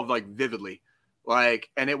remember this all like vividly, like,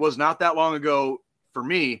 and it was not that long ago for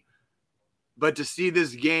me, but to see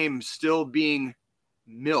this game still being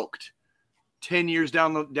milked 10 years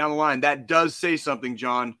down the line, that does say something,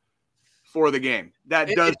 John, for the game. That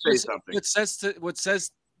does say something. What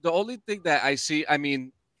says the only thing that I see, I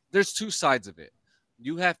mean, there's two sides of it.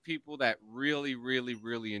 You have people that really, really,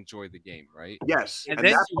 really enjoy the game, right? Yes, and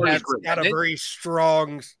then you have got a very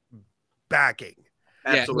strong backing.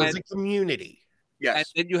 Absolutely, as a community.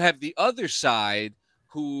 Yes, and then you have the other side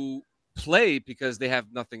who play because they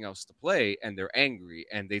have nothing else to play and they're angry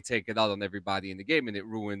and they take it out on everybody in the game and it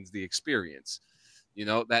ruins the experience. You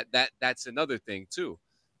know, that's another thing too.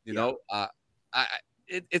 You know, but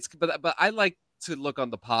I like to look on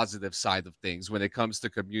the positive side of things when it comes to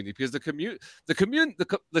community, because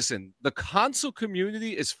listen, the console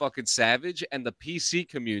community is fucking savage, and the PC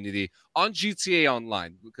community on GTA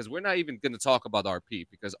Online, because we're not even going to talk about RP,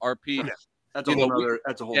 because RP, that's a whole other.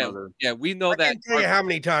 That's a whole other. Yeah, we know I that. can't tell you how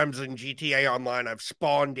many times in GTA Online I've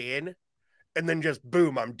spawned in, and then just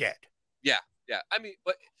boom, I'm dead. Yeah. I mean,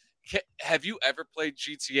 but have you ever played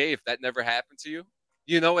GTA if that never happened to you?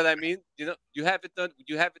 You know what I mean? You know, you have it done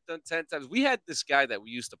 10 times. We had this guy that we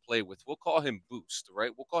used to play with. We'll call him Boost,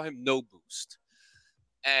 right? We'll call him No Boost.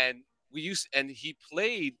 And he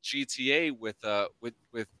played GTA with our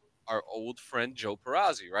old friend Joe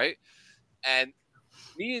Perazzi, right? And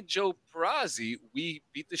me and Joe Perazzi, we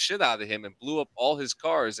beat the shit out of him and blew up all his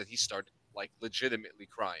cars, and he started like legitimately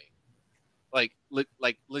crying. Like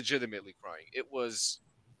legitimately crying. It was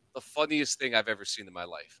the funniest thing I've ever seen in my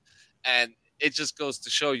life. And it just goes to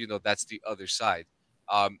show, you know, that's the other side.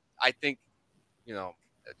 I think, you know,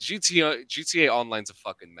 GTA Online's a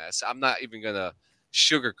fucking mess. I'm not even gonna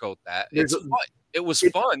sugarcoat that. It was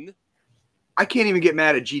fun. I can't even get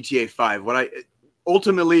mad at GTA 5.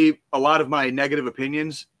 Ultimately, a lot of my negative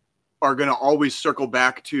opinions are going to always circle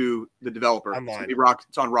back to the developer.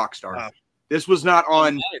 It's on Rockstar. This was not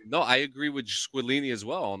on. No, I agree with Squillini as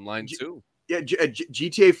well. Online too. Yeah,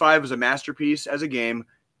 GTA 5 is a masterpiece as a game.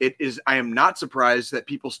 It is. I am not surprised that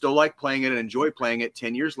people still like playing it and enjoy playing it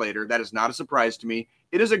 10 years later. That is not a surprise to me.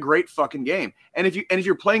 It is a great fucking game. And if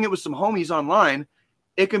you're playing it with some homies online,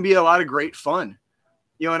 it can be a lot of great fun.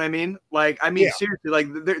 You know what I mean? Like, seriously, like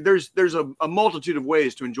there's a multitude of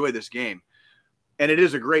ways to enjoy this game. And it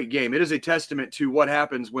is a great game. It is a testament to what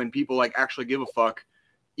happens when people like actually give a fuck,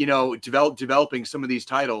 you know, developing some of these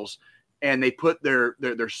titles, and they put their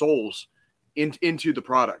souls into the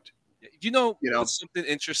product. You know something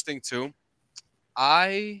interesting too.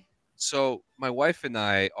 So my wife and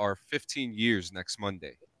I are 15 years next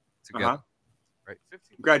Monday together. Right?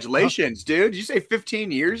 15. Congratulations, dude. Did you say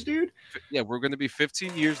 15 years, dude? Yeah, we're going to be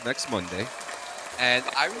 15 years next Monday. And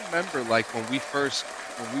I remember like when we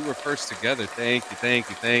were first together, thank you.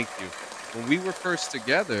 When we were first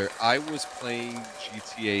together, I was playing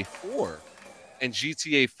GTA 4, and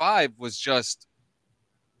GTA 5 was just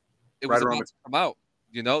about to come out.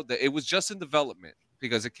 You know, it was just in development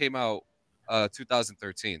because it came out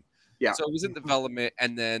 2013. Yeah. So it was in development,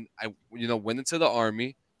 and then I went into the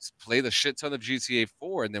Army, played a shit ton of GTA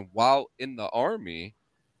 4, and then while in the Army,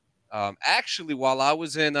 actually while I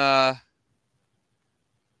was in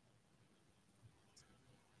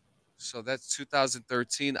so that's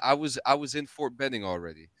 2013. I was in Fort Benning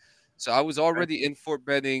already. So I was already in Fort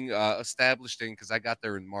Benning, established in, because I got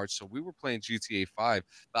there in March. So we were playing GTA 5.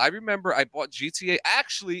 But I remember I bought GTA.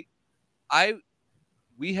 Actually,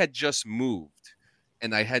 we had just moved,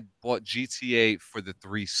 and I had bought GTA for the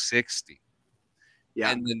 360. Yeah.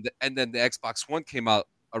 And then the Xbox One came out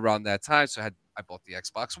around that time, so I bought the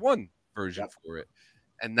Xbox One version for it.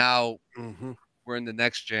 And now we're in the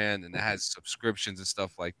next gen, and it has subscriptions and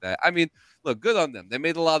stuff like that. I mean, look, good on them. They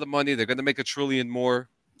made a lot of money. They're going to make $1 trillion more.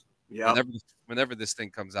 Yeah. Whenever this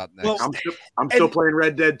thing comes out next. Well, I'm still playing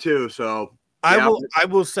Red Dead 2, so I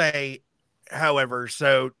will say, however,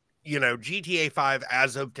 so you know, GTA 5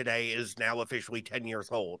 as of today is now officially 10 years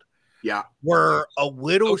old. Yeah. We're a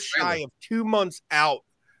little shy of 2 months out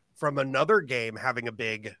from another game having a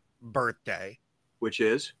big birthday. Which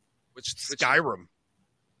is? Which Skyrim.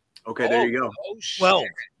 Okay, there you go.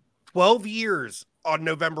 12 years on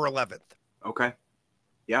November 11th. Okay.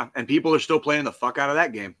 Yeah, and people are still playing the fuck out of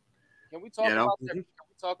that game. Can we talk about that? Can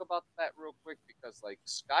we talk about that real quick? Because like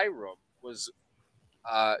Skyrim was,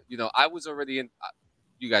 I was already in.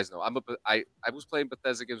 You guys know I was playing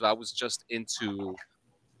Bethesda games. I was just into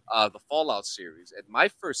the Fallout series, and my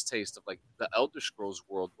first taste of like the Elder Scrolls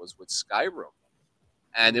world was with Skyrim,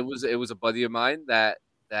 and it was a buddy of mine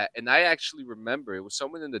and I actually remember it was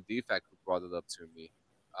someone in the DFAC who brought it up to me,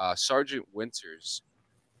 Sergeant Winters,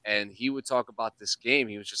 and he would talk about this game.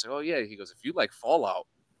 He was just like, "Oh yeah," he goes, "If you like Fallout,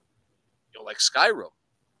 you'll like Skyrim."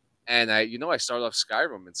 And I started off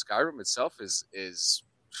Skyrim, and Skyrim itself is,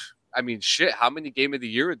 I mean, shit. How many Game of the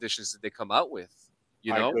Year editions did they come out with?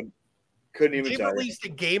 You know, couldn't even They've tell you. released a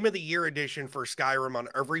Game of the Year edition for Skyrim on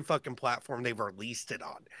every fucking platform they've released it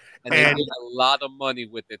on. and they made a lot of money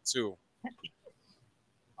with it too.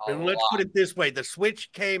 And let's put it this way: the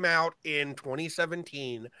Switch came out in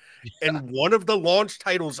 2017, and one of the launch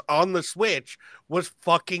titles on the Switch was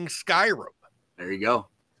fucking Skyrim. There you go,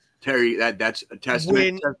 Terry. That's a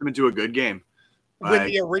testament to a good game. When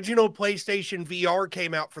the original PlayStation VR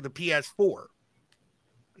came out for the PS4,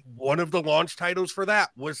 one of the launch titles for that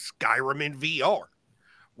was Skyrim in VR.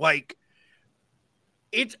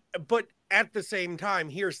 But at the same time,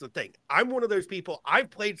 here's the thing. I'm one of those people,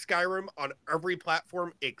 I've played Skyrim on every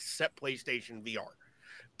platform except PlayStation VR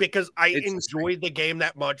because I enjoy the game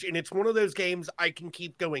that much, and it's one of those games I can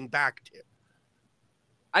keep going back to.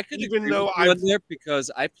 I could even though I'm there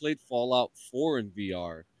because I played Fallout 4 in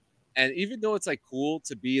VR. And even though it's like cool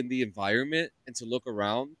to be in the environment and to look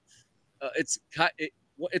around, it's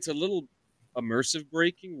a little immersive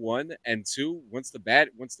breaking, one, and two. Once the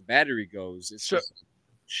battery goes, it's just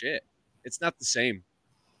shit. It's not the same.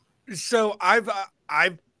 So I've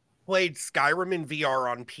played Skyrim in VR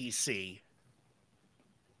on PC,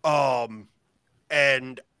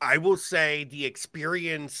 and I will say the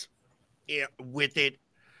experience with it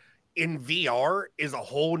in VR is a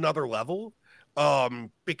whole nother level.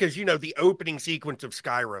 Because the opening sequence of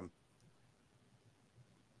Skyrim,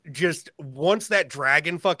 just once that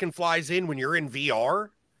dragon fucking flies in when you're in VR,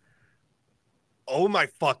 oh my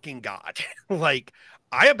fucking god. Like,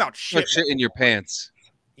 I about shit in your pants.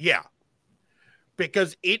 Yeah.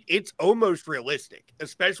 Because it's almost realistic,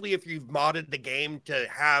 especially if you've modded the game to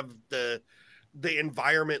have the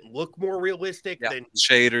environment look more realistic than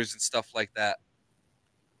shaders and stuff like that.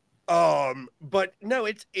 But no,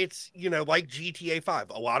 it's like GTA 5.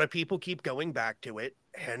 A lot of people keep going back to it,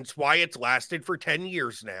 hence why it's lasted for 10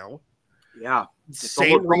 years now. Yeah.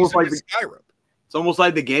 Same reason like Skyrim. It's almost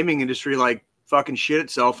like the gaming industry like fucking shit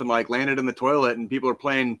itself and like landed in the toilet, and people are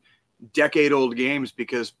playing decade-old games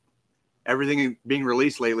because everything being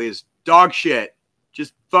released lately is dog shit.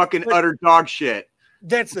 Just fucking utter dog shit.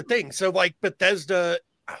 That's the thing. So like Bethesda,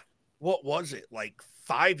 what was it? Like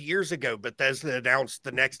 5 years ago, Bethesda announced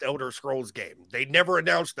the next Elder Scrolls game. They never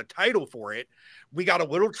announced the title for it. We got a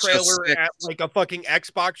little trailer at like a fucking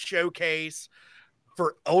Xbox showcase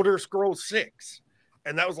for Elder Scrolls 6.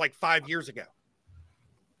 And that was like 5 years ago.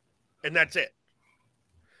 And that's it.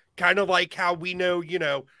 Kind of like how we know,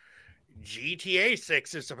 GTA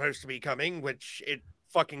 6 is supposed to be coming, which it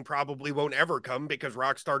fucking probably won't ever come because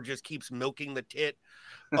Rockstar just keeps milking the tit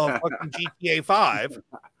of fucking GTA 5.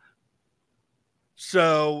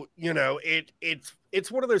 So,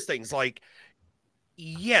 it's one of those things like,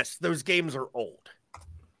 yes, those games are old.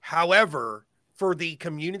 However, for the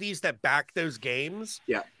communities that back those games,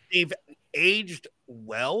 they've aged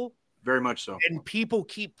well. Very much so. And people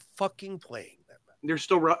keep fucking playing them. They're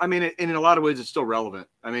still, in a lot of ways, it's still relevant.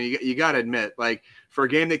 I mean, you got to admit, like, for a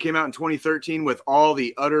game that came out in 2013 with all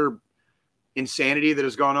the utter insanity that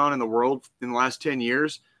has gone on in the world in the last 10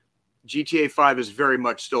 years, GTA 5 is very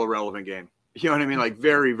much still a relevant game. You know what I mean? Like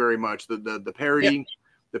very, very much the parody,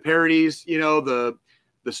 the parodies, the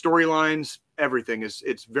storylines, everything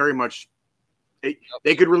it's very much,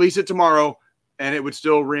 they could release it tomorrow and it would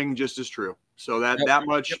still ring just as true. So that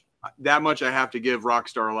much I have to give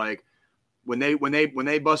Rockstar. Like when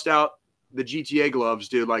they bust out the GTA gloves,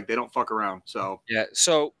 dude, like they don't fuck around. So, yeah.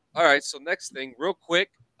 So, all right. So next thing real quick,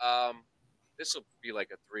 this will be like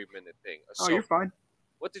a 3-minute thing. Oh, you're fine.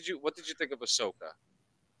 What did you think of Ahsoka?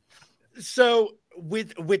 So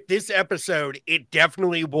with this episode, it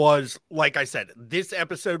definitely was, like I said, this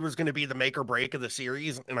episode was going to be the make or break of the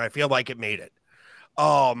series, and I feel like it made it.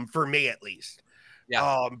 For me at least.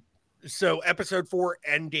 Yeah. So episode 4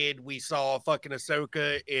 ended. We saw fucking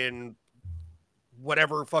Ahsoka in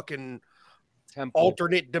whatever fucking temple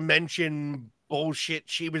alternate dimension bullshit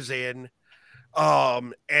she was in.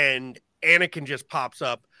 And Anakin just pops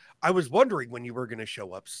up. I was wondering when you were going to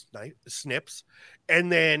show up, Snips.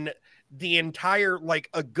 And then the entire, like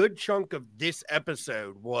a good chunk of this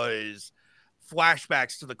episode was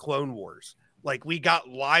flashbacks to the Clone Wars. Like we got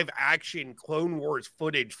live action Clone Wars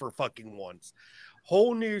footage for fucking once.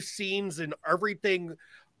 Whole new scenes and everything.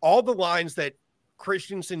 All the lines that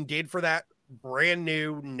Christensen did for that brand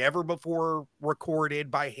new, never before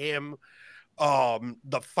recorded by him.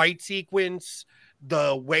 The fight sequence,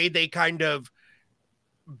 the way they kind of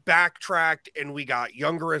backtracked, and we got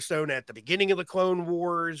younger Ahsoka at the beginning of the Clone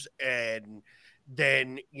Wars, and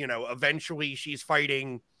then, you know, eventually she's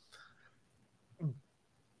fighting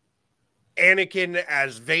Anakin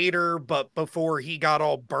as Vader, but before he got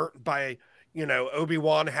all burnt by, you know,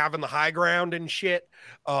 Obi-Wan having the high ground and shit.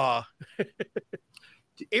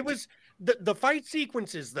 It was the fight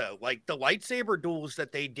sequences, though, like the lightsaber duels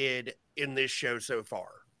that they did in this show so far,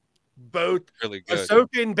 both Really good.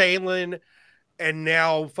 Ahsoka and Balin, and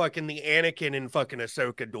now fucking the Anakin and fucking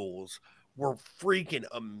Ahsoka duels were freaking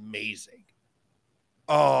amazing.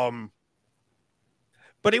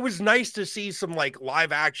 But it was nice to see some like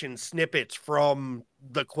live action snippets from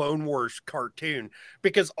the Clone Wars cartoon,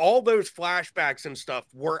 because all those flashbacks and stuff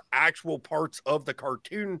were actual parts of the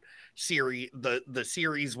cartoon series, the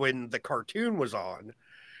series when the cartoon was on.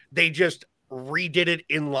 They just redid it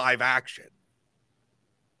in live action.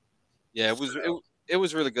 Yeah, it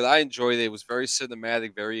was really good. I enjoyed it. It was very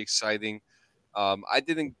cinematic, very exciting. I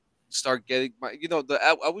didn't start getting my, you know,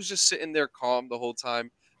 I was just sitting there calm the whole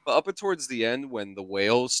time. But up and towards the end, when the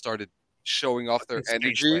whales started showing off their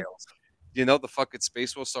energy, you know, the fucking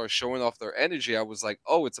space whales started showing off their energy, I was like,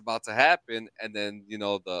 oh, it's about to happen. And then, you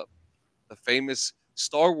know, the famous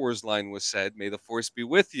Star Wars line was said, "May the Force be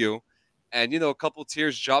with you." And, you know, a couple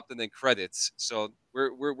tears dropped and then credits. So we're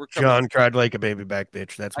coming. John cried like a baby back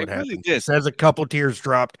bitch. That's what happened. Really did. It says a couple tears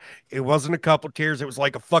dropped. It wasn't a couple tears. It was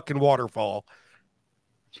like a fucking waterfall.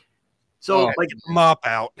 So, like, mop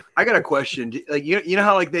out. I got a question. Like, you know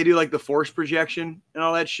how like they do like the force projection and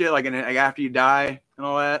all that shit, like, like after you die and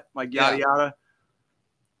all that, like yada yada.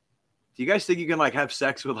 Do you guys think you can like have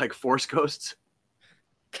sex with like force ghosts?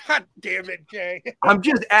 God damn it, Jay! I'm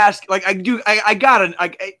just asking. Like, I gotta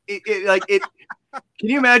like it. Can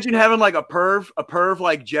you imagine having like a perv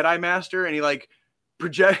like Jedi Master, and he like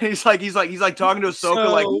project? He's like talking to Ahsoka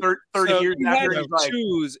like 30 years after. He's like,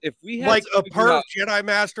 choose if we had like a perv Jedi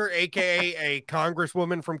Master, aka a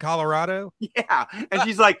Congresswoman from Colorado. Yeah, and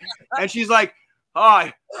she's like, oh,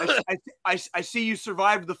 I see you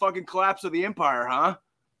survived the fucking collapse of the Empire, huh?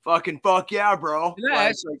 Fucking fuck yeah, bro. Can I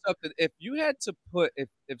ask you something? If you had to put, if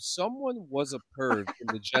someone was a perv in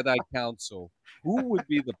the Jedi Council, who would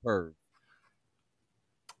be the perv?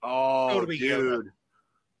 Oh, dude. Yoda.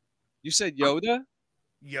 You said Yoda?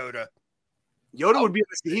 Yoda would be,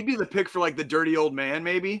 he'd be the pick for like the dirty old man,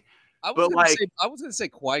 maybe. I was gonna say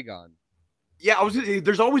Qui-Gon. Yeah,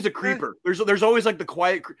 there's always a creeper. There's always like the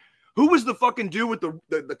quiet. Who was the fucking dude with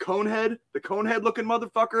the cone head? The cone head looking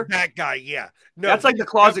motherfucker? That guy, yeah. No, that's like the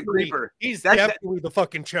closet creeper. He's definitely the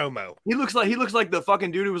fucking chomo. He looks like the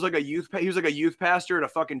fucking dude who was like he was like a youth pastor at a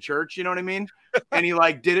fucking church, you know what I mean? And he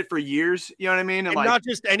like did it for years, you know what I mean? And like, not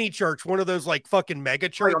just any church, one of those like fucking mega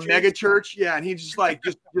churches. Like a mega church, yeah. And he's just like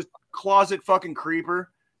just closet fucking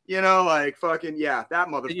creeper. You know, like fucking that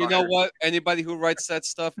motherfucker. And you know what? Anybody who writes that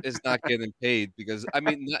stuff is not getting paid, because I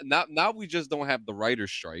mean, now we just don't have the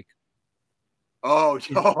writer's strike. Oh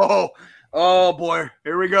boy,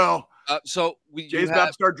 here we go. So Jay's about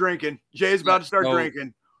to start drinking.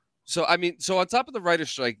 Drinking. So I mean, on top of the writer's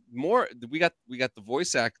strike, we got the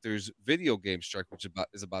voice actors video game strike, which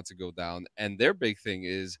is about to go down, and their big thing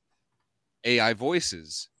is AI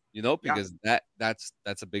voices. You know, because that's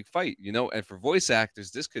a big fight. You know, and for voice actors,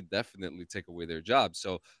 this could definitely take away their jobs.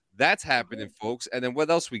 So that's happening, folks. And then what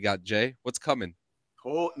else we got, Jay? What's coming?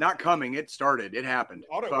 Oh, not coming. It started. It happened.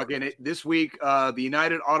 This week, the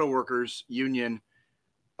United Auto Workers Union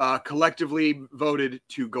collectively voted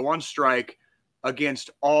to go on strike against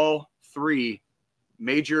all three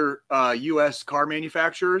major U.S. car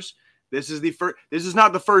manufacturers. This is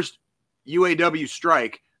not the first UAW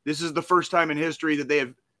strike. This is the first time in history that they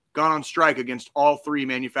have gone on strike against all three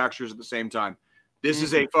manufacturers at the same time. This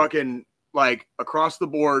is a fucking like across the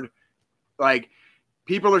board, like.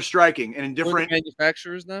 People are striking, and in different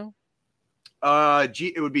manufacturers now.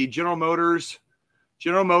 It would be General Motors.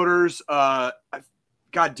 God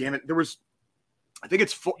damn it, there was. I think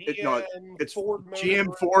it's it's Ford,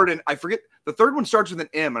 GM, Ford, and I forget the third one starts with an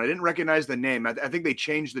M, and I didn't recognize the name. I think they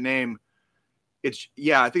changed the name. I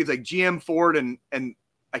think it's like GM, Ford, and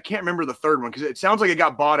I can't remember the third one because it sounds like it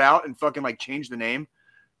got bought out and fucking like changed the name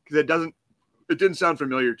because it didn't sound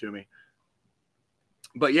familiar to me.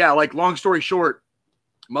 But yeah, like long story short.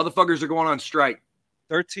 Motherfuckers are going on strike.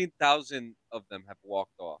 13,000 of them have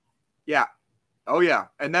walked off. Yeah. Oh yeah.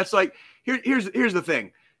 And that's like, here's the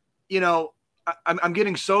thing. You know, I'm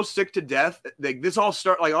getting so sick to death. Like this all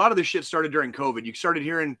a lot of this shit started during COVID. You started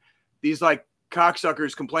hearing these like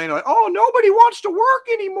cocksuckers complaining like, oh, nobody wants to work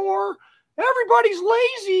anymore. everybody's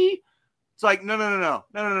lazy. It's like, no,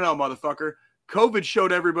 motherfucker. COVID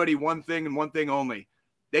showed everybody one thing and one thing only.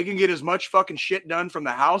 They can get as much fucking shit done from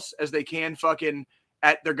the house as they can fucking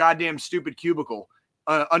at their goddamn stupid cubicle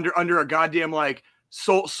under a goddamn like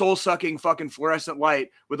soul sucking fucking fluorescent light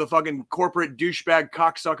with a fucking corporate douchebag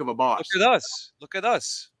cocksuck of a boss. Look at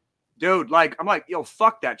us. Dude, like, I'm like, yo,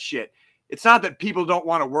 fuck that shit. It's not that people don't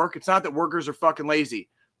want to work. It's not that workers are fucking lazy.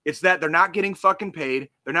 It's that they're not getting fucking paid.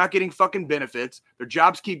 They're not getting fucking benefits. Their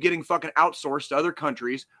jobs keep getting fucking outsourced to other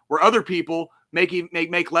countries where other people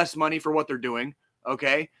make less money for what they're doing.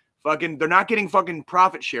 Okay. Fucking, they're not getting fucking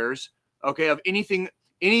profit shares. Okay. Of anything,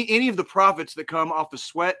 any of the profits that come off the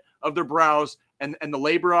sweat of their brows and the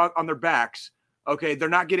labor on their backs. Okay. They're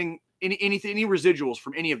not getting any residuals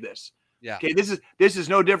from any of this. Yeah. Okay. This is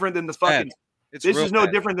no different than the fucking, this is no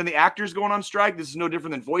different than the actors going on strike. This is no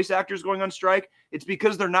different than voice actors going on strike. It's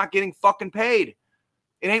because they're not getting fucking paid.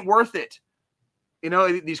 It ain't worth it. You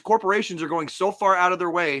know, these corporations are going so far out of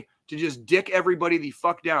their way to just dick everybody the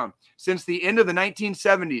fuck down. Since the end of the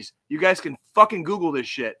 1970s, you guys can fucking Google this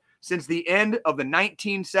shit. Since the end of the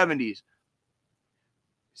 1970s,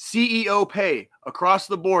 CEO pay across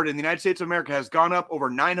the board in the United States of America has gone up over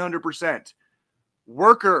 900%.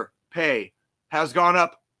 Worker pay has gone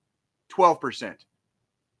up 12%.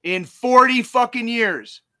 In 40 fucking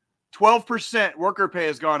years, 12% worker pay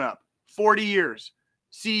has gone up. 40 years.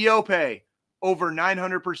 CEO pay over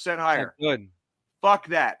 900% higher. Good. Fuck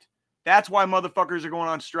that. That's why motherfuckers are going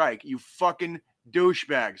on strike. You fucking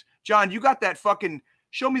douchebags. John, you got that fucking,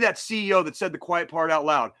 show me that CEO that said the quiet part out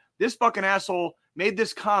loud. This fucking asshole made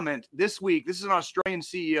this comment this week. This is an Australian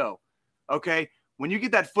CEO. Okay? When you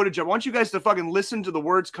get that footage, I want you guys to fucking listen to the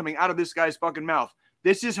words coming out of this guy's fucking mouth.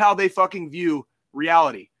 This is how they fucking view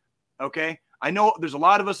reality. Okay? I know there's a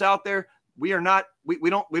lot of us out there. We are not, we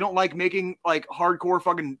don't like making like hardcore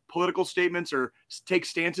fucking political statements or take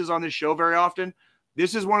stances on this show very often.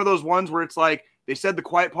 This is one of those ones where it's like they said the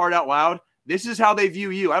quiet part out loud. This is how they view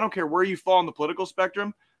you. I don't care where you fall on the political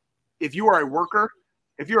spectrum. If you are a worker,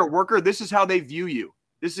 this is how they view you.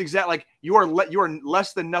 This is exactly like you are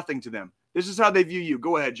less than nothing to them. This is how they view you.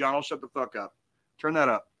 Go ahead, John. I'll shut the fuck up. Turn that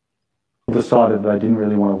up. Decided they didn't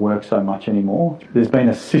really want to work so much anymore. There's been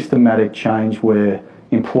a systematic change where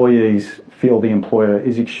employees feel the employer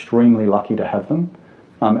is extremely lucky to have them,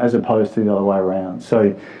 as opposed to the other way around.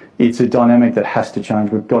 So it's a dynamic that has to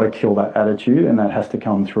change. We've got to kill that attitude, and that has to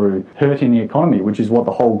come through hurting the economy, which is what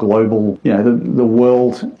the whole global, the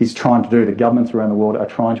world is trying to do. The governments around the world are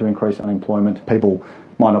trying to increase unemployment. People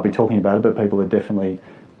might not be talking about it, but people are definitely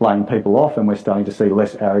laying people off, and we're starting to see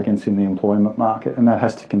less arrogance in the employment market, and that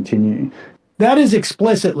has to continue. That is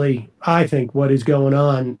explicitly, I think, what is going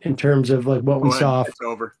on in terms of like what we saw. It's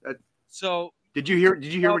over. So did you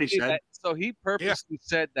hear what he said? So he purposely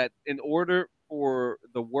said that in order for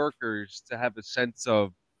the workers to have a sense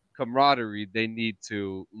of camaraderie, they need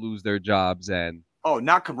to lose their jobs and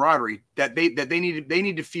not camaraderie. That they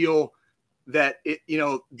need to feel that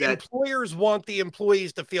that employers want the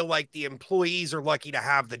employees to feel like the employees are lucky to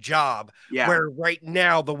have the job. Yeah. Where right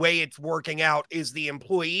now the way it's working out is the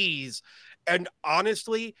employees, and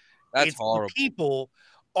honestly, that's horrible. The people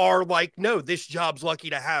are like, no, this job's lucky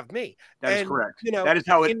to have me. That is correct. That is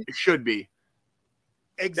how it should be.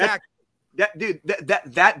 Exactly.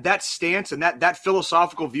 That stance and that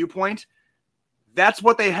philosophical viewpoint, that's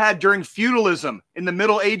what they had during feudalism in the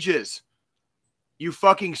Middle Ages. You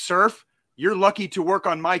fucking serf. You're lucky to work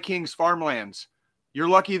on my king's farmlands. You're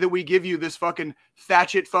lucky that we give you this fucking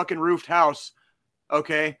thatchet fucking roofed house,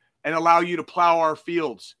 okay, and allow you to plow our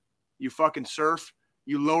fields. You fucking serf.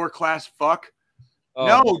 You lower class fuck. Oh.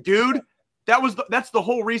 No, dude. That's the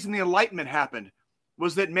whole reason the Enlightenment happened,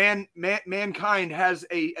 was that mankind has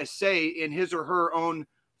a say in his or her own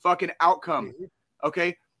fucking outcome.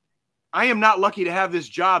 Okay? I am not lucky to have this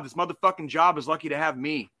job. This motherfucking job is lucky to have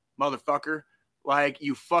me, motherfucker. Like,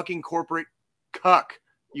 you fucking corporate cuck.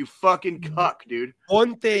 You fucking cuck, dude.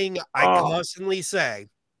 One thing I constantly say,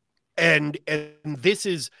 and this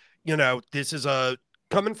is,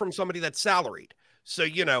 coming from somebody that's salaried. So,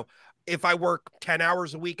 if I work 10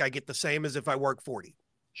 hours a week, I get the same as if I work 40.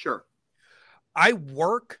 Sure. I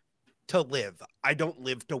work to live. I don't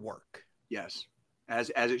live to work. Yes. As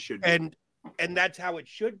it should be. And that's how it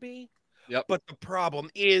should be. Yep. But the problem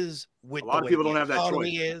is with a lot of people don't have that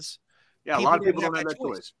choice. A lot of people don't have that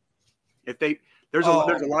choice. There's a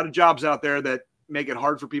lot of jobs out there that make it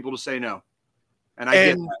hard for people to say no. And I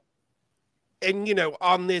get that. And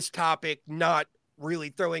on this topic, not really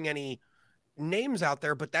throwing any names out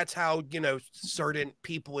there, but that's how, certain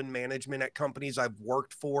people in management at companies I've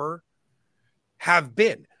worked for have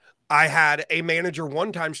been. I had a manager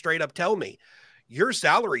one time straight up tell me, "You're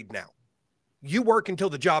salaried now. You work until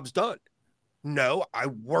the job's done." No, I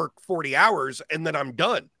work 40 hours and then I'm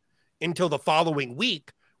done until the following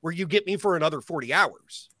week where you get me for another 40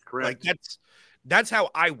 hours. Correct. Like that's how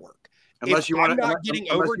I work. Unless you want to, not getting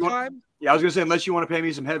overtime. Yeah, I was gonna say, unless you want to pay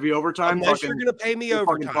me some heavy overtime. Unless you're gonna pay me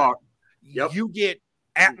overtime. Yep. You get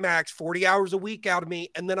at max 40 hours a week out of me,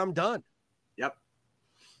 and then I'm done.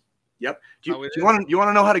 Yep. Do you want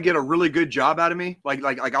to know how to get a really good job out of me? Like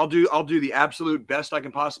I'll do the absolute best I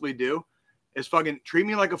can possibly do. Is fucking treat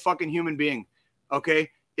me like a fucking human being. Okay.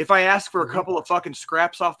 If I ask for a couple of fucking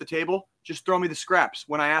scraps off the table, just throw me the scraps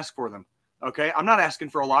when I ask for them. Okay. I'm not asking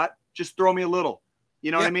for a lot. Just throw me a little.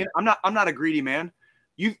 You know what I mean? I'm not a greedy man.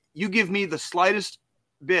 You give me the slightest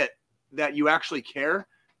bit that you actually care,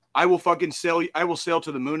 I will fucking sail. I will sail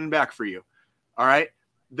to the moon and back for you. All right.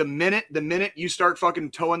 The minute you start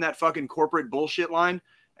fucking towing that fucking corporate bullshit line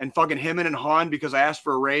and fucking hemming and hawing because I asked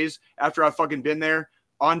for a raise after I've fucking been there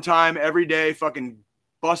on time every day, fucking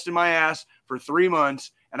busting my ass for 3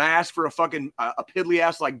 months, and I asked for a fucking a piddly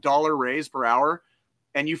ass like $1 raise per hour,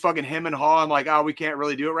 and you fucking hem and haw, I'm like, oh, we can't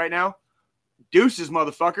really do it right now. Deuces,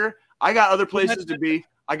 motherfucker. I got other places to be.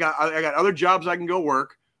 I got other jobs I can go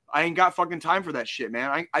work. I ain't got fucking time for that shit,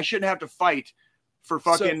 man. I shouldn't have to fight for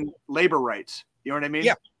fucking labor rights. You know what I mean?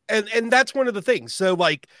 Yeah. And that's one of the things. So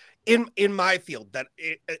like in my field, that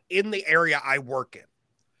in the area I work in,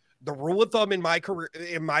 the rule of thumb in my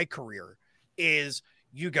career is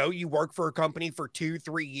you work for a company for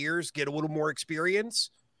 2-3 years, get a little more experience,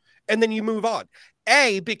 and then you move on.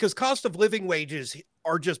 Because cost of living wages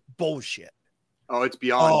are just bullshit. Oh, it's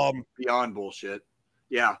beyond bullshit.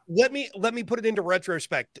 Yeah. Let me put it into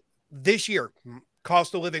retrospect. This year,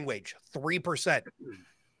 cost of living wage, 3%.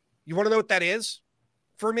 You want to know what that is?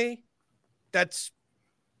 For me, that's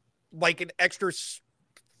like an extra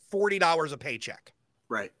 $40 a paycheck.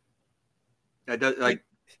 Right. That does, like,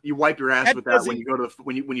 you wipe your ass with that when you go to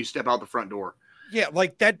when you step out the front door. Yeah,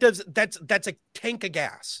 like that's a tank of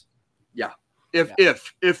gas. Yeah. If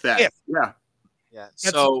that. Yeah. Yeah.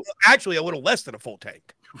 That's So actually a little less than a full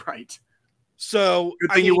tank. Right. So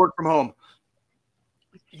good thing you work from home.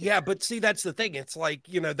 Yeah, but see, that's the thing. It's like,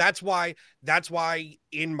 that's why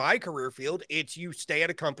in my career field, it's you stay at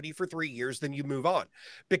a company for 3 years, then you move on,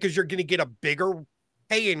 because you're going to get a bigger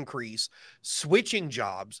pay increase switching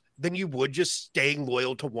jobs than you would just staying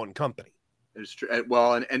loyal to one company. It's true.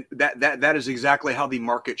 Well, and that is exactly how the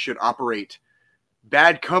market should operate.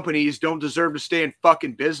 Bad companies don't deserve to stay in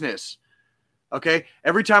fucking business. Okay.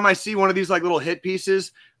 Every time I see one of these like little hit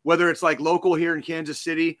pieces, whether it's like local here in Kansas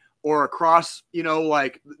City or across,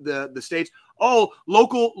 like the states,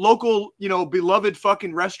 local, beloved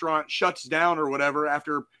fucking restaurant shuts down or whatever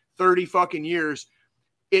after 30 fucking years.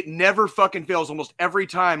 It never fucking fails. Almost every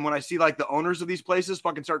time when I see like the owners of these places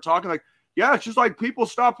fucking start talking like, yeah, it's just like people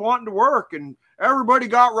stopped wanting to work and everybody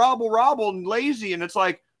got robble and lazy. And it's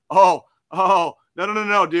like, no,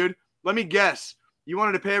 dude. Let me guess. You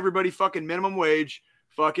wanted to pay everybody fucking minimum wage,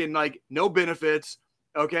 fucking like no benefits.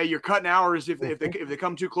 Okay, you're cutting hours if they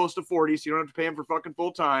come too close to 40, so you don't have to pay them for fucking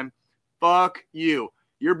full time. Fuck you.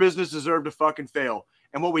 Your business deserved to fucking fail.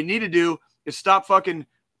 And what we need to do is stop fucking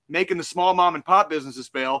making the small mom and pop businesses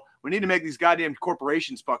fail. We need to make these goddamn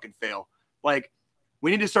corporations fucking fail. Like,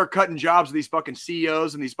 we need to start cutting jobs of these fucking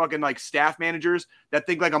CEOs and these fucking like staff managers that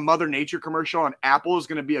think like a Mother Nature commercial on Apple is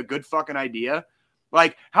going to be a good fucking idea.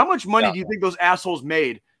 Like, how much money do you think those assholes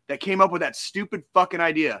made that came up with that stupid fucking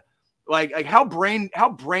idea? Like how brain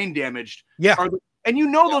damaged are they? And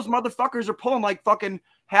those motherfuckers are pulling like fucking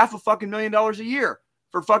 $500,000 a year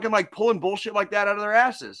for fucking like pulling bullshit like that out of their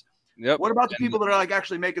asses. Yep. What about the people that are like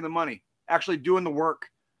actually making the money, actually doing the work?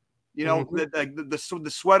 The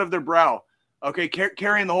sweat of their brow. Okay,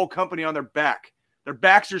 carrying the whole company on their back. Their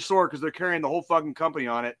backs are sore because they're carrying the whole fucking company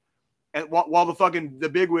on it. And while the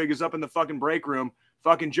bigwig is up in the fucking break room,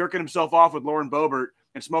 fucking jerking himself off with Lauren Boebert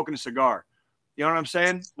and smoking a cigar. You know what I'm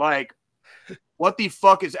saying? Like, what the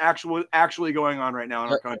fuck is actually going on right now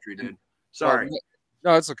in our country, dude? Sorry.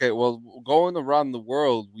 No, it's okay. Well, going around the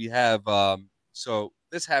world, we have so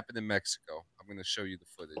this happened in Mexico. I'm going to show you the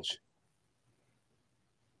footage.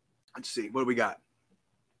 Let's see. What do we got?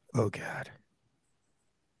 Oh, God.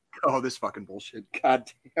 Oh, this fucking bullshit. God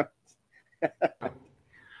damn.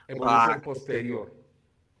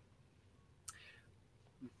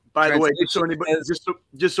 By the way,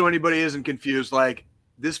 just so anybody isn't confused, like,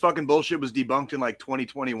 this fucking bullshit was debunked in like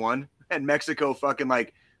 2021, and Mexico fucking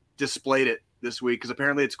like displayed it this week because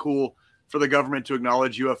apparently it's cool for the government to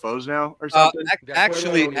acknowledge UFOs now or something.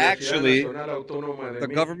 Actually,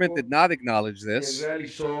 the government did not acknowledge this.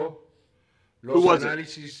 Who was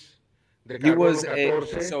it? He was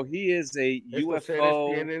he is a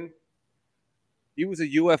UFO. He was a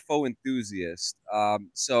UFO enthusiast.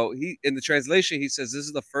 So he, in the translation, he says, "This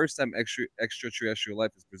is the first time extraterrestrial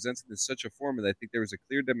life is presented in such a form, and I think there is a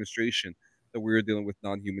clear demonstration that we are dealing with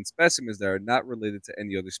non-human specimens that are not related to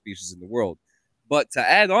any other species in the world." But to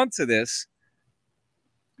add on to this,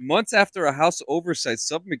 months after a House Oversight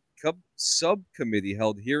subcommittee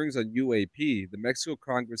held hearings on UAP, the Mexico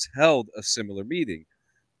Congress held a similar meeting.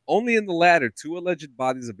 Only in the latter, 2 alleged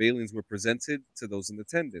bodies of aliens were presented to those in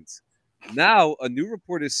attendance. Now, a new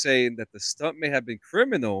report is saying that the stunt may have been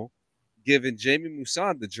criminal, given Jamie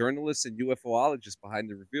Moussan, the journalist and UFOologist behind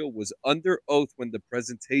the reveal, was under oath when the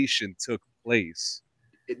presentation took place.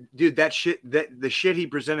 Dude, the shit he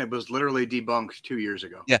presented was literally debunked 2 years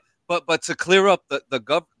ago. Yeah, but to clear up the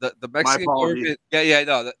Mexican government,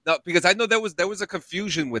 no, because I know there was a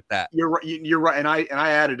confusion with that. You're right, and I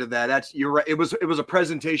added to that. You're right. It was a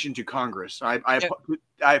presentation to Congress. I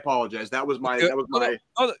apologize. That was my.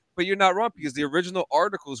 No, but you're not wrong, because the original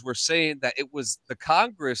articles were saying that it was the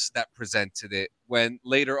Congress that presented it. When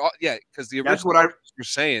later on, because the original articles were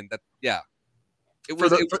saying that. Yeah, it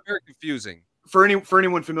was very confusing for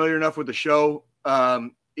anyone familiar enough with the show.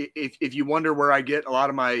 If you wonder where I get a lot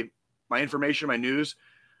of my information, my news,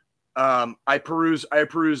 I peruse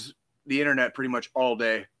the internet pretty much all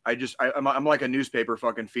day. I'm like a newspaper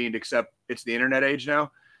fucking fiend, except it's the internet age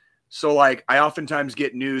now. So like I oftentimes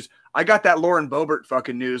get news. I got that Lauren Boebert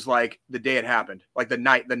fucking news like the day it happened, like the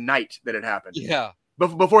night that it happened. Yeah.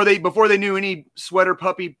 Before they knew any sweater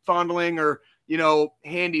puppy fondling or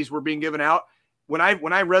handies were being given out. When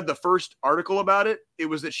I read the first article about it, it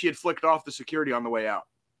was that she had flicked off the security on the way out.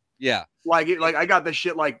 Yeah, like I got this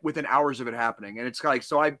shit like within hours of it happening, and it's like,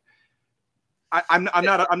 so I'm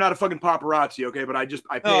not a fucking paparazzi, okay, but I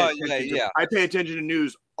pay attention to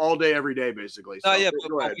news all day, every day, basically. So, I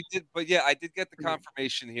did get the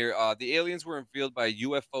confirmation here. The aliens were revealed by a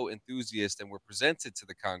UFO enthusiast and were presented to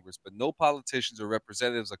the Congress, but no politicians or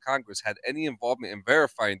representatives of Congress had any involvement in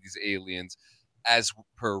verifying these aliens, as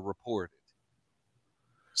per reported.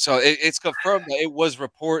 So it's confirmed that it was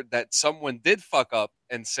reported that someone did fuck up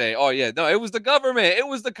and say, "Oh yeah, no, it was the government, it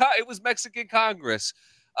was Mexican Congress."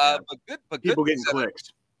 But people getting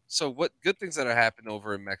clicks. So what good things that are happening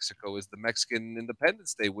over in Mexico is the Mexican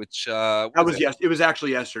Independence Day, which it was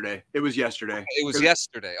actually yesterday. It was yesterday. It was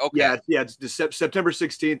yesterday. Okay. Yeah. It's September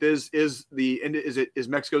 16th is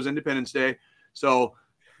Mexico's Independence Day. So,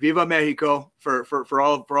 Viva Mexico for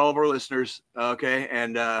all of our listeners. Okay,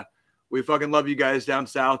 and we fucking love you guys down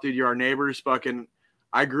south, dude. You're our neighbors. Fucking,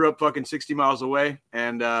 I grew up fucking 60 miles away,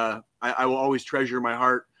 and I will always treasure in my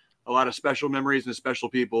heart a lot of special memories and special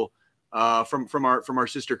people from our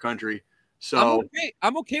sister country. So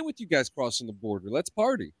I'm okay with you guys crossing the border. Let's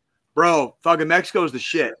party, bro. Fucking Mexico is the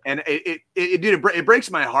shit, and it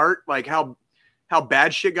breaks my heart like how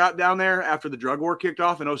bad shit got down there after the drug war kicked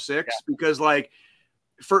off in 2006. Because like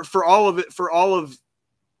for all of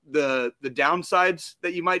the downsides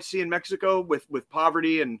that you might see in Mexico with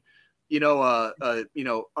poverty and a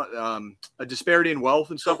disparity in wealth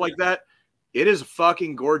and stuff like that, it is a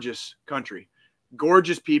fucking gorgeous country,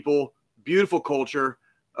 gorgeous people, beautiful culture.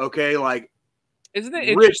 Okay, like, isn't it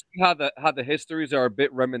interesting how the histories are a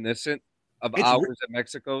bit reminiscent of ours and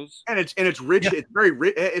Mexico's? And it's rich. Yeah. It's very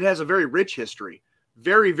rich. It has a very rich history,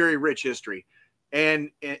 very, very rich history,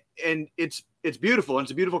 and it's beautiful. And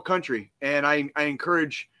it's a beautiful country, and I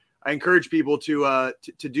encourage people to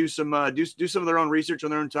do some of their own research on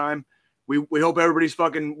their own time. We hope everybody's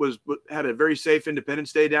fucking had a very safe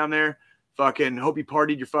Independence Day down there. Fucking hope you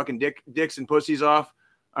partied your fucking dicks and pussies off.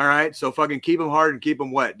 All right, so fucking keep them hard and keep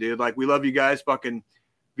them wet, dude. Like, we love you guys. Fucking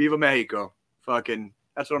Viva Mexico. Fucking,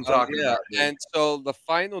 that's what I'm talking about. Dude. And so the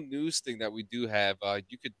final news thing that we do have,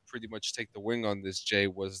 you could pretty much take the wing on this, Jay,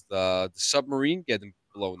 was the submarine getting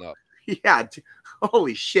blown up. Yeah,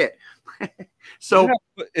 holy shit. So,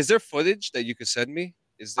 is there footage that you could send me?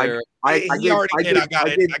 Is there? I got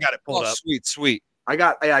it pulled up. Sweet.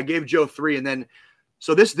 I gave Joe 3, and then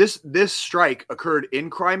so this strike occurred in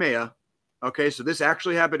Crimea. Okay, so this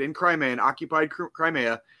actually happened in Crimea, in occupied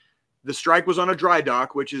Crimea. The strike was on a dry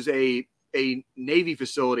dock, which is a Navy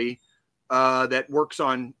facility that works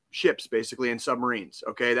on ships, basically, and submarines.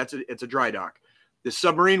 Okay, it's a dry dock. The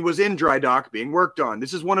submarine was in dry dock being worked on.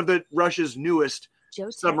 This is one of Russia's newest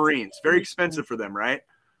submarines. Very expensive for them, right?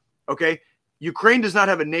 Okay, Ukraine does not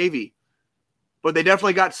have a Navy, but they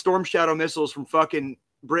definitely got Storm Shadow missiles from fucking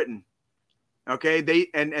Britain. Okay, they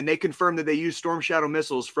confirmed that they used Storm Shadow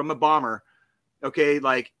missiles from a bomber. Okay,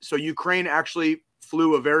 like, so Ukraine actually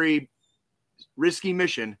flew a very risky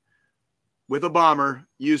mission with a bomber,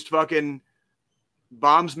 used fucking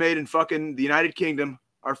bombs made in fucking the United Kingdom,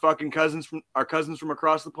 our cousins from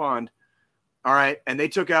across the pond. All right, and they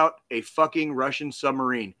took out a fucking Russian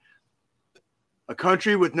submarine. A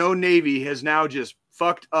country with no navy has now just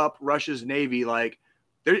fucked up Russia's navy. Like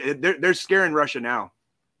they're scaring Russia now.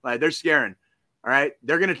 Like they're scaring. All right,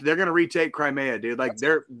 they're gonna retake Crimea, dude. Like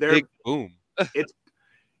they're big boom. It's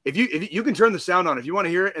if you can turn the sound on if you want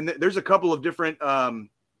to hear it. And there's a couple of different.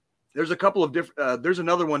 There's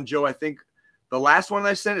another one, Joe. I think the last one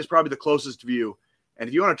I sent is probably the closest view. And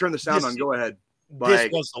if you want to turn the sound on, go ahead. This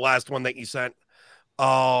was the last one that you sent.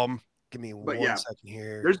 Give me one second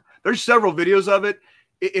here. There's several videos of it.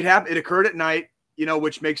 It happened. It occurred at night,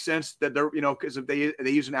 which makes sense that they're, because if they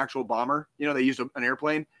use an actual bomber, they used an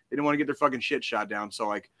airplane. They didn't want to get their fucking shit shot down. So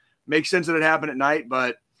like, makes sense that it happened at night.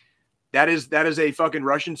 But that is a fucking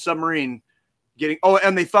Russian submarine getting. Oh,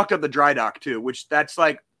 and they fucked up the dry dock too, which that's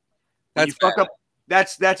like, you fuck up.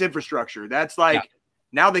 That's infrastructure. That's like. Yeah.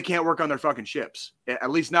 Now they can't work on their fucking ships,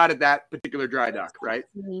 at least not at that particular dry dock, right?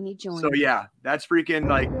 So yeah, that's freaking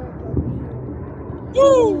like.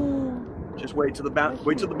 Woo! Just wait till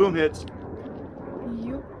the boom hits.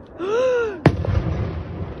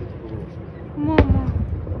 Mama.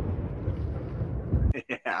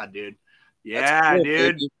 Yeah, dude. Yeah, war,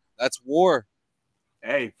 dude. Baby. That's war.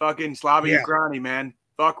 Hey, fucking Slava Ukraini, man.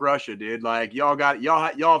 Fuck Russia, dude. Like y'all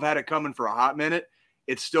have had it coming for a hot minute.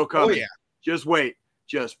 It's still coming. Oh, yeah. Just wait.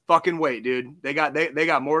 Just fucking wait, dude. They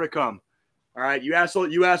got more to come. All right, you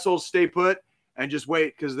assholes stay put and just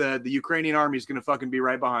wait because the Ukrainian army is gonna fucking be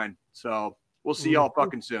right behind. So we'll see y'all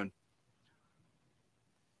fucking soon.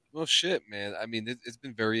 Well, shit, man. I mean, it's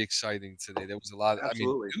been very exciting today. There was a lot.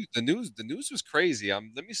 Absolutely. I mean, the news was crazy.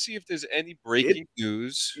 Let me see if there's any breaking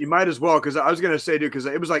news. You might as well, because I was gonna say, dude, because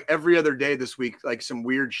it was like every other day this week, like some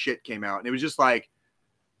weird shit came out, and it was just like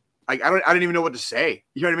I didn't even know what to say.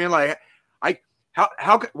 You know what I mean? Like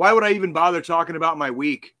why would I even bother talking about my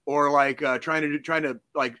week or like trying to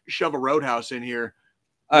like shove a roadhouse in here?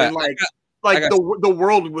 When, the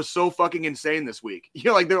world was so fucking insane this week.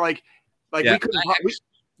 Like they're like we couldn't.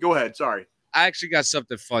 Go ahead. Sorry. I actually got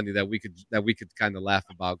something funny that we could kind of laugh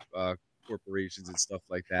about corporations and stuff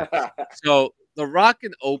like that. So The Rock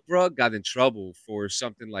and Oprah got in trouble for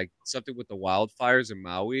something with the wildfires in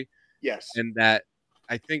Maui. Yes. And that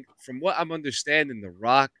I think from what I'm understanding, The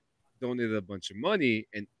Rock donated a bunch of money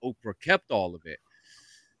and Oprah kept all of it.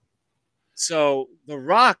 So The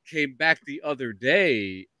Rock came back the other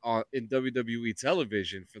day in WWE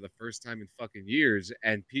television for the first time in fucking years,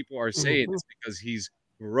 and people are saying it's because he's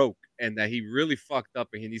broke and that he really fucked up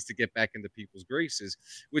and he needs to get back into people's graces,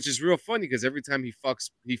 which is real funny because every time he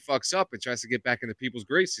fucks up and tries to get back into people's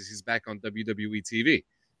graces, he's back on WWE TV.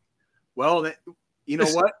 Well, you know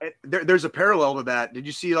what? There's a parallel to that. Did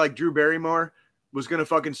you see like Drew Barrymore was going to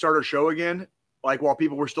fucking start her show again, like while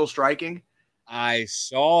people were still striking? I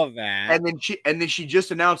saw that. And then she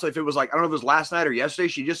just announced, if it was like, I don't know if it was last night or yesterday,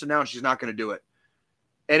 she just announced she's not going to do it.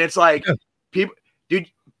 And it's like, people, dude,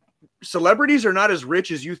 celebrities are not as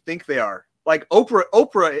rich as you think they are. Like Oprah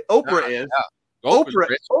is. Yeah.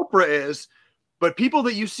 Oprah is. But people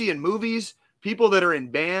that you see in movies, people that are in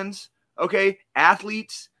bands, okay,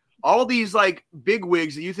 athletes, all these like big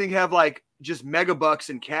wigs that you think have like just mega bucks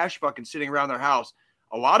and cash fucking sitting around their house,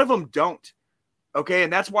 a lot of them don't. Okay,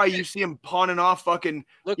 and that's why you see them pawning off fucking,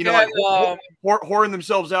 whoring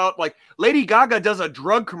themselves out. Like Lady Gaga does a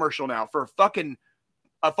drug commercial now for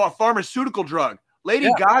a pharmaceutical drug.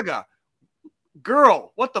 Lady Gaga,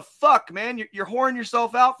 girl, what the fuck, man? You're whoring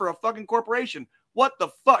yourself out for a fucking corporation. What the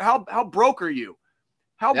fuck? How broke are you?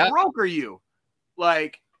 How broke are you?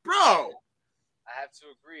 Like, bro. I have to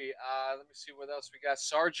agree. Let me see what else we got.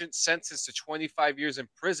 Sergeant sentenced to 25 years in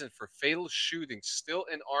prison for fatal shooting, still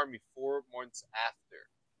in Army 4 months after.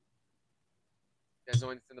 You guys know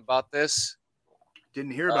anything about this?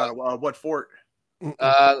 Didn't hear about it. What fort?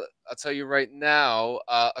 I'll tell you right now.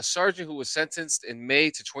 A sergeant who was sentenced in May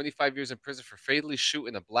to 25 years in prison for fatally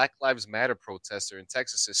shooting a Black Lives Matter protester in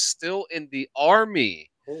Texas is still in the Army.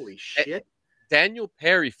 Holy shit. Daniel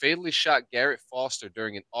Perry fatally shot Garrett Foster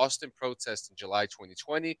during an Austin protest in July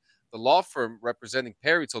 2020. The law firm representing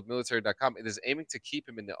Perry told military.com it is aiming to keep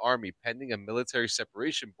him in the Army pending a military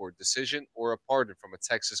separation board decision or a pardon from a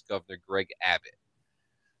Texas Governor Greg Abbott.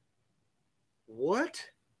 What?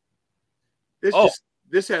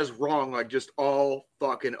 This has wrong like just all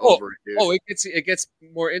fucking over it, dude. It gets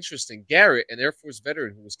more interesting. Garrett, an Air Force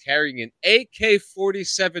veteran who was carrying an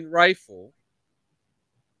AK-47 rifle,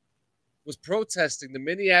 was protesting the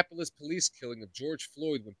Minneapolis police killing of George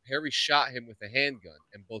Floyd when Perry shot him with a handgun.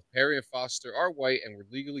 And both Perry and Foster are white and were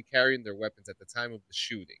legally carrying their weapons at the time of the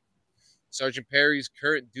shooting. Sergeant Perry's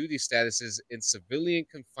current duty status is in civilian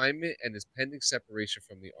confinement and is pending separation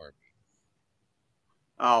from the Army.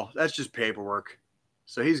 Oh, that's just paperwork.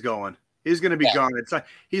 So he's going. He's going to be gone. It's not,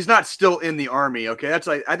 he's not still in the Army. Okay, that's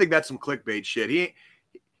like, I think that's some clickbait shit.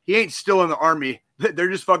 He ain't still in the Army. They're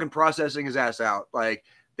just fucking processing his ass out. Like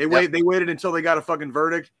they waited until they got a fucking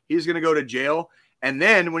verdict. He's going to go to jail, and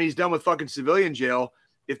then when he's done with fucking civilian jail,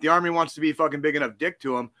 if the Army wants to be fucking big enough dick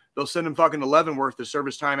to him, they'll send him fucking 11 worth of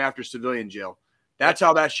service time after civilian jail. That's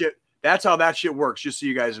how that shit works. Just so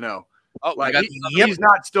you guys know. Oh, like he's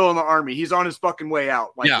not still in the Army. He's on his fucking way out.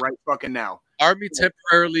 Like right fucking now. Army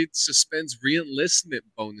temporarily suspends reenlistment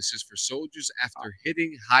bonuses for soldiers after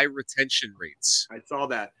hitting high retention rates. I saw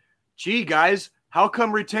that. Gee, guys, how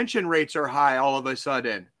come retention rates are high all of a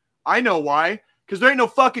sudden? I know why. Because there ain't no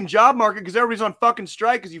fucking job market because everybody's on fucking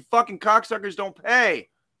strike because you fucking cocksuckers don't pay.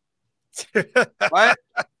 What?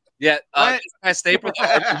 Yeah. Past April,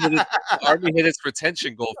 the Army hit its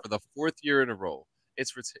retention goal for the 4th year in a row. It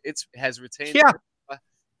has retained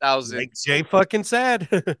thousands. Like Jay fucking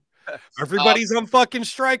said. Everybody's on fucking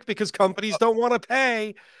strike because companies don't want to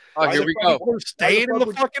pay. Oh, here we go. We're staying in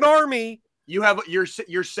the fucking Army. You have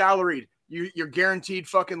you're salaried. You're guaranteed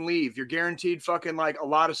fucking leave. You're guaranteed fucking like a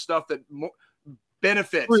lot of stuff that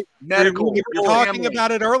benefits medical. We were talking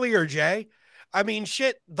about it earlier, Jay. I mean,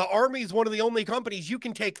 shit. The Army is one of the only companies you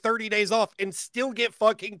can take 30 days off and still get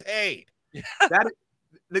fucking paid. That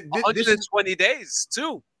 120 days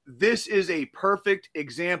too. This is a perfect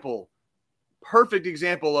example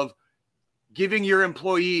of giving your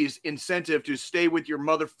employees incentive to stay with your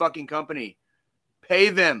motherfucking company. Pay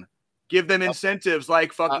them. Give them incentives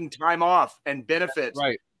like fucking time off and benefits.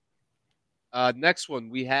 Right. Next one,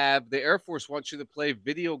 we have the Air Force wants you to play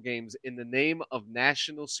video games in the name of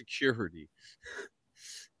national security.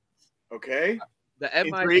 Okay.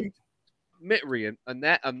 The MITRE, a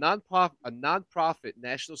nonprofit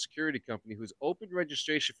national security company who's opened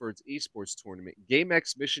registration for its esports tournament,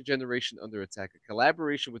 GameX Mission Generation Under Attack, a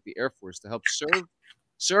collaboration with the Air Force to help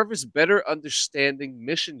service better understanding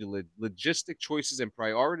mission logistic choices and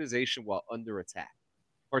prioritization while under attack.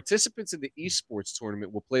 Participants in the esports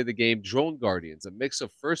tournament will play the game Drone Guardians, a mix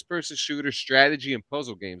of first-person shooter, strategy, and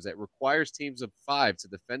puzzle games that requires teams of 5 to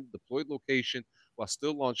defend a deployed location while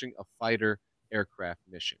still launching a fighter aircraft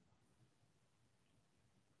mission.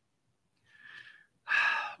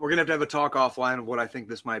 We're gonna have a talk offline of what I think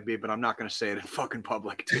this might be, but I'm not gonna say it in fucking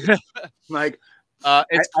public. Like, I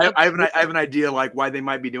have an idea like why they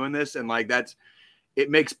might be doing this, and like it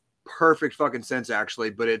makes perfect fucking sense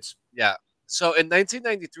actually. But it's So in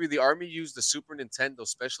 1993, the Army used the Super Nintendo,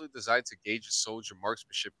 specially designed to gauge a soldier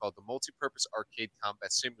marksmanship, called the Multi-Purpose Arcade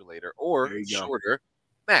Combat Simulator, or shorter,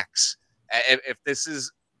 MAX. If this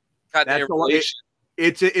is kind of information,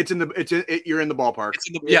 you're in the ballpark.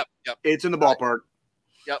 It's in the ballpark.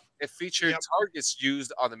 Yep. It featured targets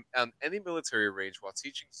used on any military range while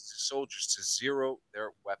teaching soldiers to zero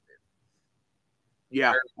their weapon.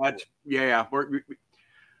 Yeah.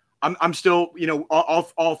 I'm still,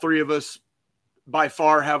 all three of us by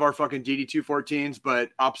far have our fucking DD214s, but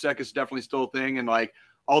OPSEC is definitely still a thing. And like,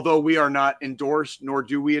 although we are not endorsed, nor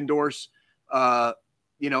do we endorse,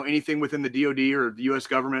 anything within the DOD or the U.S.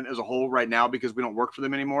 government as a whole right now because we don't work for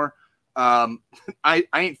them anymore. I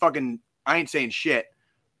ain't saying shit.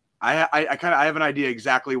 I have an idea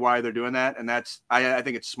exactly why they're doing that, and I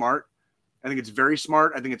think it's smart. I think it's very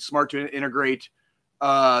smart. I think it's smart to integrate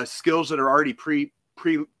skills that are already pre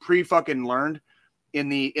fucking learned in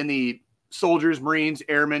the soldiers, Marines,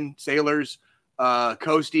 airmen, sailors,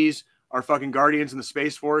 coasties, our fucking guardians in the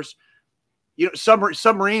Space Force.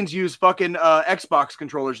 Submarines use fucking Xbox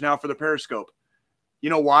controllers now for the periscope.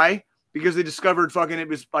 You know why? Because they discovered fucking it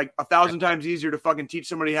was like 1,000 times easier to fucking teach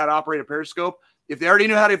somebody how to operate a periscope if they already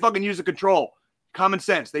knew how to fucking use a control. Common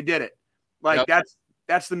sense. They did it. Like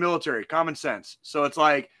that's the military. Common sense. So it's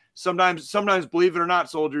like sometimes, believe it or not,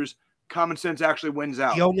 soldiers, common sense actually wins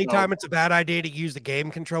out. The only time it's a bad idea to use the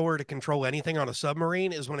game controller to control anything on a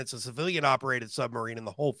submarine is when it's a civilian operated submarine and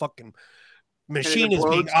the whole fucking machine is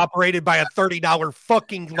being operated by a $30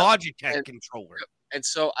 fucking Logitech controller. And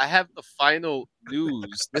so I have the final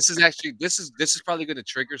news. This is probably going to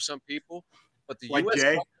trigger some people, but the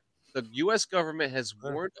U.S. government has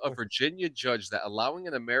warned a Virginia judge that allowing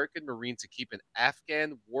an American Marine to keep an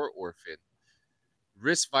Afghan war orphan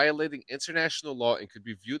risks violating international law and could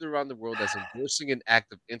be viewed around the world as endorsing an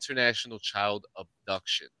act of international child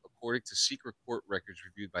abduction, according to secret court records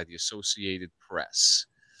reviewed by the Associated Press.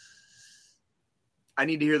 I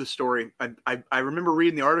need to hear the story. I remember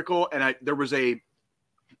reading the article, and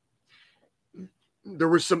there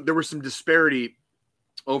was some disparity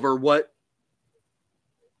over what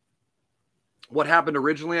what happened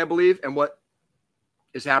originally, I believe, and what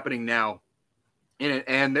is happening now.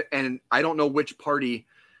 And I don't know which party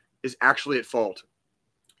is actually at fault.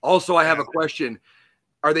 Also, I have a question.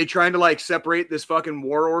 Are they trying to like separate this fucking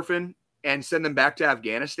war orphan and send them back to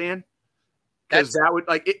Afghanistan? Because that would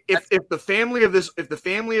like if the family of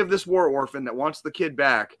this war orphan that wants the kid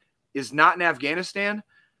back is not in Afghanistan,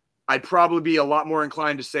 I'd probably be a lot more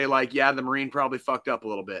inclined to say like, yeah, the Marine probably fucked up a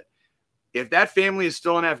little bit. If that family is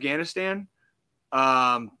still in Afghanistan,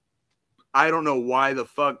 I don't know why the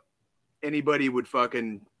fuck anybody would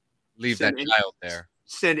fucking leave that child there.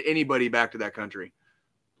 Send anybody back to that country,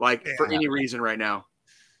 like for any reason right now.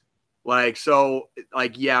 Like so,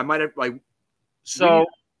 like yeah, I might have like. So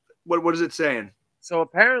what is it saying? So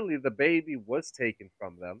apparently the baby was taken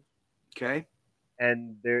from them. Okay.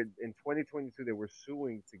 And they're in 2022 they were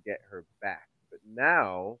suing to get her back, but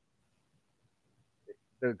now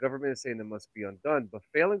the government is saying it must be undone. But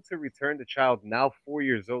failing to return the child, now 4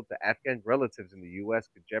 years old, to Afghan relatives in the U.S.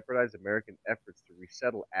 could jeopardize American efforts to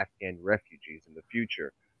resettle Afghan refugees in the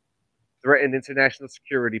future, threaten international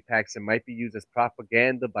security pacts, and might be used as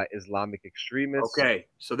propaganda by Islamic extremists. Okay,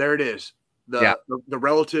 so there it is. The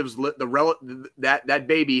relatives, that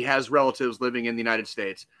baby has relatives living in the United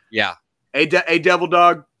States. Yeah. Hey, Devil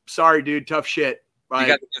Dog. Sorry, dude. Tough shit. Like,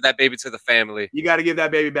 you got to give that baby to the family. You got to give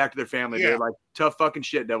that baby back to their family, dude. Like, tough fucking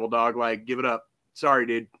shit, Devil Dog. Like, give it up. Sorry,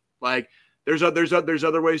 dude. Like, there's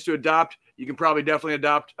other ways to adopt. You can probably definitely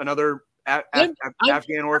adopt another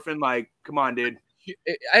Afghan orphan. Like, come on, dude.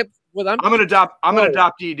 I'm an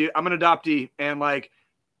adoptee, dude. I'm an adoptee, and like,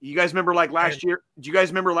 you guys remember like last year? Do you guys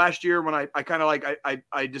remember last year when I kind of like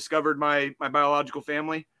I discovered my biological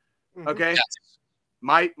family? Okay. Yes.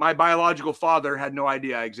 My biological father had no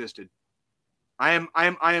idea I existed. I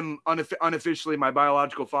am unofficially my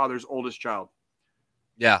biological father's oldest child.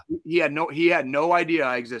 Yeah. He had no idea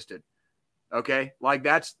I existed. Okay? Like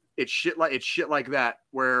it's shit like that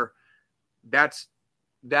where that's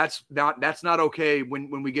not okay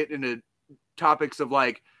when we get into topics of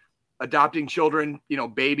like adopting children, you know,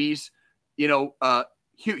 babies, you know,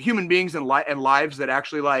 human beings and lives that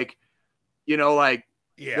actually like, you know, like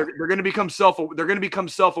they're going to become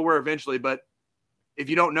self-aware eventually. But if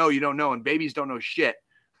you don't know, you don't know. And babies don't know shit.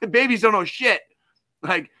 Babies don't know shit.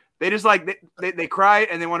 Like they just like, they cry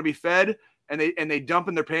and they want to be fed and they dump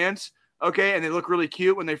in their pants. Okay. And they look really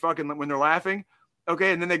cute when they're laughing.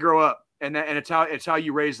 Okay. And then they grow up and it's how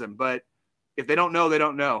you raise them. But if they don't know, they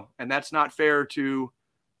don't know. And that's not fair to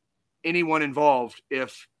anyone involved.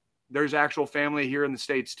 If there's actual family here in the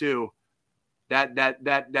States too,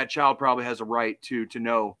 that child probably has a right to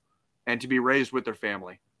know and to be raised with their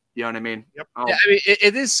family. You know what I mean? Yep. Yeah, I mean,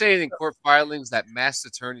 it is saying in court filings that mass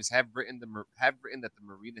attorneys have written that the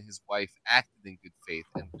Marine and his wife acted in good faith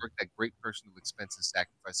and worked at great personal expense and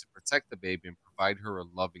sacrifice to protect the baby and provide her a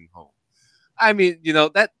loving home. I mean, you know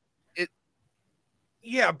that it.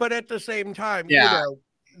 Yeah, but at the same time, you know,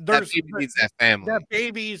 that baby needs that family.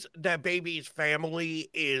 That baby's family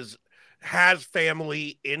has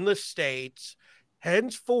family in the States.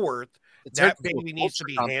 Henceforth, that baby needs to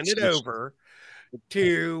be handed over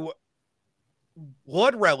to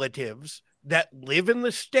blood relatives that live in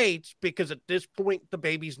the States, because at this point the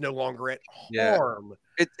baby's no longer at harm.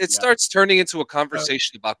 It starts turning into a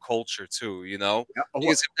conversation about culture too, you know.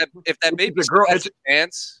 Because if that baby's a girl,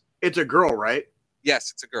 it's a girl, right?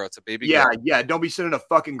 Yes, it's a girl. It's a baby girl. Yeah. Don't be sending a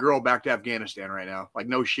fucking girl back to Afghanistan right now. Like,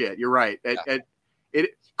 no shit. You're right.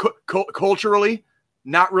 Culturally,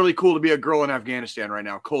 not really cool to be a girl in Afghanistan right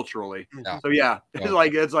now. Culturally, so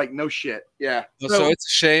it's like no shit. Yeah. So it's a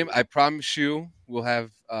shame. I promise you, we'll have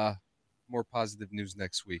more positive news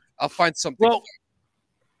next week. I'll find something.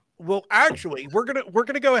 Well, actually, we're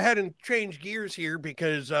gonna go ahead and change gears here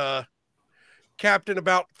because Captain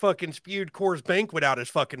about fucking spewed Coors Banquet out his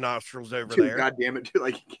fucking nostrils over there. God damn it, dude!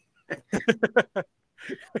 Like,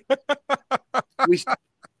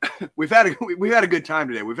 we've had a good time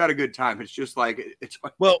today. We've had a good time. It's just like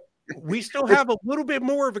well, we still have a little bit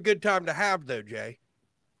more of a good time to have though, Jay.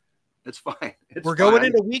 It's fine. We're going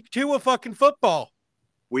into week 2 of fucking football.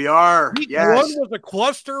 We are. Week 1 was a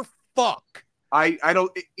cluster fuck. I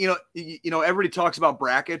don't you know everybody talks about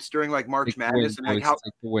brackets during like March Madness and like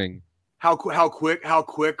how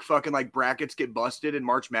quick fucking like brackets get busted in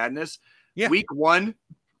March Madness. Yeah. Week one,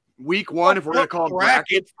 if we're gonna call them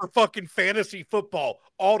brackets for fucking fantasy football,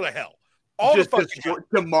 all to hell, just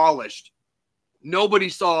demolished. Nobody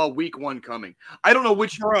saw week 1 coming. I don't know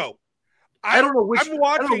which I don't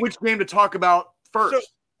know which game to talk about first. So,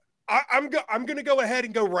 I'm going to go ahead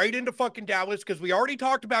and go right into fucking Dallas because we already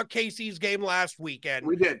talked about KC's game last weekend.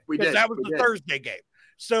 We did. That was the Thursday game.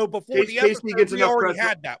 So before the episode, we already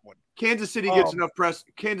had that one. Kansas City gets enough press.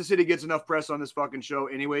 Kansas City gets enough press on this fucking show,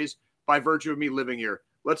 anyways, by virtue of me living here.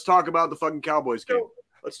 Let's talk about the fucking Cowboys game.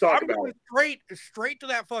 Let's talk about it. Straight to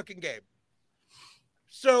that fucking game.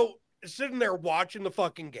 So sitting there watching the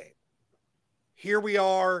fucking game. Here we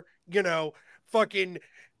are, fucking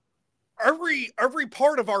every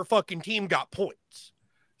part of our fucking team got points.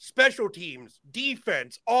 Special teams,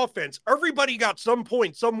 defense, offense, everybody got some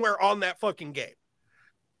points somewhere on that fucking game.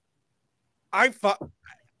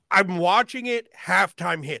 I'm watching it,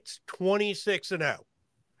 halftime hits, 26-0.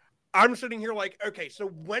 I'm sitting here like, okay, so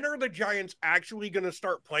when are the Giants actually going to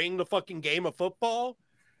start playing the fucking game of football?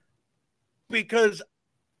 Because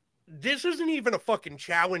this isn't even a fucking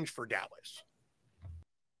challenge for Dallas.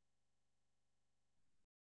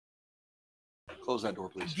 Close that door,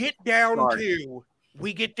 please.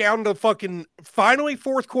 We get down to fucking, finally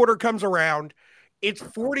fourth quarter comes around. It's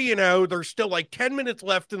 40-0. There's still like 10 minutes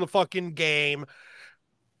left in the fucking game.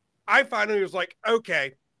 I finally was like,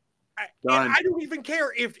 okay. I don't even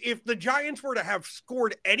care if the Giants were to have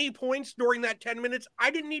scored any points during that 10 minutes. I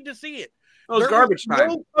didn't need to see it. It was garbage time.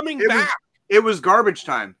 No coming back. It was garbage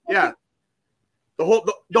time. Yeah. The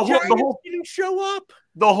whole didn't show up.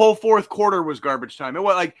 The whole fourth quarter was garbage time. It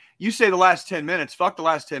was like, you say the last 10 minutes. Fuck the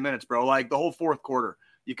last 10 minutes, bro. Like the whole fourth quarter.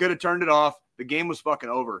 You could have turned it off. The game was fucking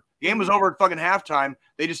over. The game was over at fucking halftime.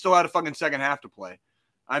 They just still had a fucking second half to play.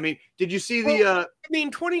 I mean, did you see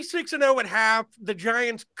 26-0 at half, the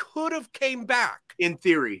Giants could have came back. In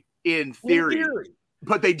theory.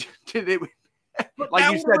 But they did. But like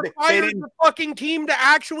you said, they didn't the fucking team to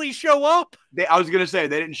actually show up. I was gonna say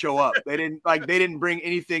they didn't show up. They didn't bring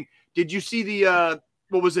anything. Did you see the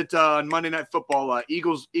what was it on Monday Night Football?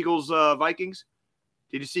 Eagles Vikings.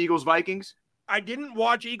 Did you see Eagles Vikings? I didn't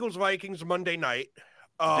watch Eagles Vikings Monday night.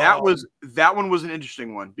 That one was an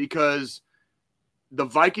interesting one because the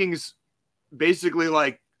Vikings basically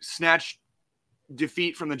like snatched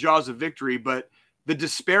defeat from the jaws of victory, but the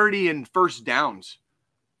disparity in first downs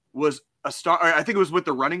was a star. I think it was with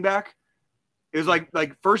the running back. It was like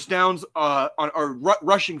first downs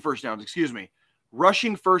rushing first downs. Excuse me,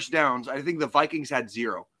 rushing first downs. I think the Vikings had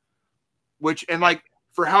 0, which and like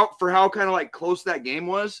for how kind of like close that game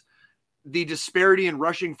was, the disparity in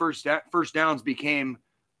rushing first downs became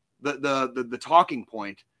the talking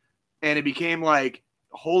point, and it became like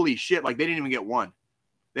holy shit. Like they didn't even get one.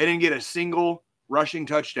 They didn't get a single rushing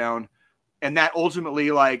touchdown, and that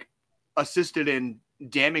ultimately like assisted in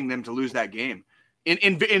damning them to lose that game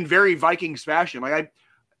in very Vikings fashion. Like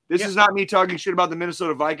this is not me talking shit about the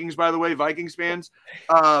Minnesota Vikings, by the way, Vikings fans.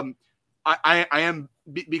 I am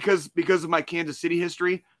because of my Kansas City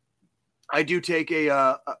history. I do take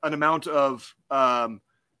an amount of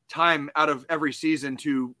time out of every season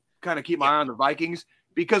to kind of keep my eye on the Vikings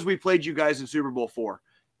because we played you guys in Super Bowl 4,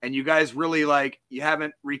 and you guys really you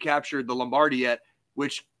haven't recaptured the Lombardi yet,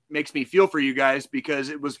 which makes me feel for you guys because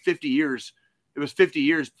it was 50 years. It was 50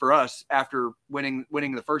 years for us after winning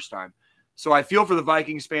the first time. So I feel for the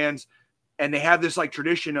Vikings fans, and they have this like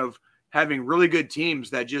tradition of having really good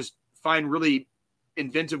teams that just find really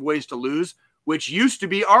inventive ways to lose, which used to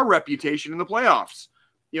be our reputation in the playoffs.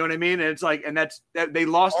 You know what I mean? And it's like, and they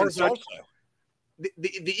lost in such.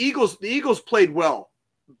 The Eagles played well,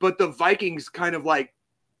 but the Vikings kind of like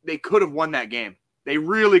they could have won that game. They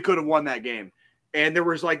really could have won that game. And there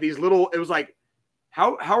was like these little. It was like,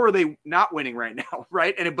 how are they not winning right now,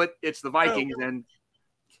 right? But it's the Vikings, and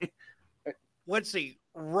let's see.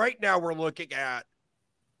 Right now, we're looking at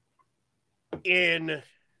in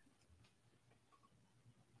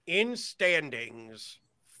standings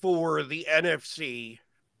for the NFC,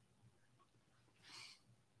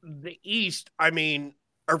 the East. I mean,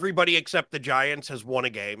 everybody except the Giants has won a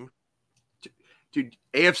game. Dude,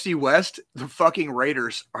 AFC West, the fucking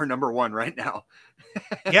Raiders are number 1 right now.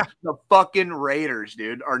 Yeah. The fucking Raiders,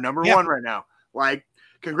 dude, are number 1 right now. Like,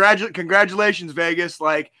 congratulations, Vegas.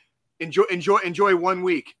 Like, enjoy 1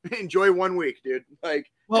 week. Enjoy 1 week, dude.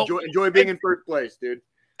 Like, enjoy being in first place, dude.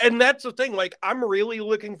 And that's the thing. Like, I'm really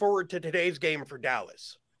looking forward to today's game for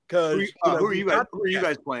Dallas. Because who are you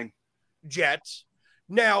guys playing? Jets.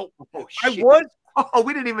 Now,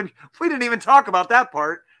 we didn't even talk about that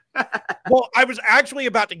part. Well, I was actually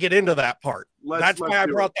about to get into that part. That's why I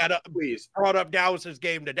brought that up. Please. Brought up Dallas's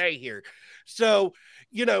game today here. So,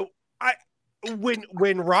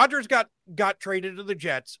 when Rodgers got traded to the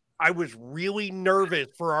Jets, I was really nervous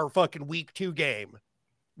for our fucking week 2 game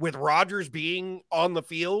with Rodgers being on the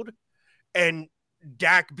field and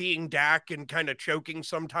Dak being Dak and kind of choking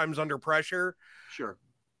sometimes under pressure. Sure.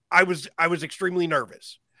 I was extremely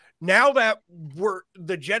nervous. Now that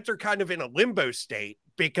the Jets are kind of in a limbo state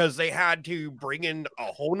because they had to bring in a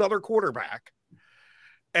whole nother quarterback.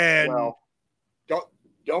 And well,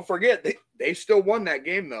 don't forget they still won that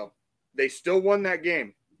game though. They still won that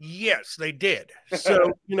game. Yes, they did.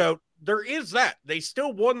 So, there is that. They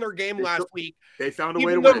still won their game last week. They found a way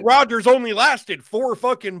to Even though win. Rodgers only lasted 4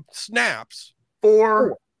 fucking snaps.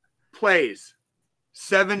 4 plays.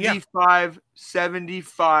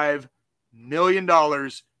 $75 million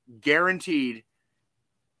guaranteed.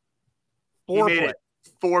 4 plays.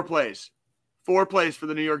 4 plays. 4 plays for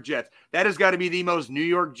the New York Jets. That has got to be the most New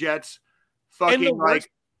York Jets fucking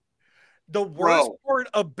the worst part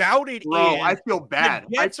about it is I feel bad.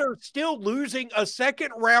 The Jets are still losing a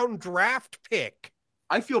second-round draft pick.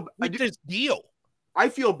 I feel with this deal. I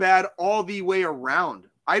feel bad all the way around.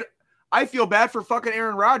 I feel bad for fucking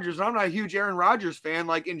Aaron Rodgers. And I'm not a huge Aaron Rodgers fan,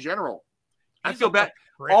 like in general. I feel bad.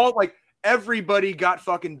 Everybody got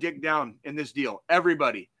fucking dicked down in this deal.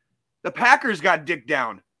 Everybody. The Packers got dicked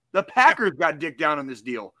down. The Packers got dicked down in this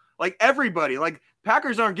deal. Like everybody. Like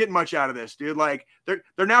Packers aren't getting much out of this, dude. Like they're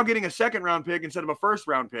now getting a second-round pick instead of a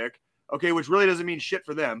first-round pick. Okay, which really doesn't mean shit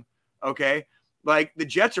for them. Okay. Like the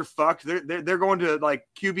Jets are fucked. They're going to like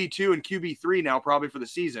QB2 and QB3 now probably for the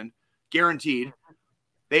season, guaranteed.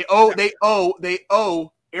 They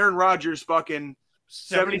owe Aaron Rodgers fucking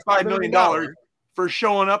 $75 million for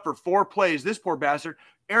showing up for 4 plays. This poor bastard.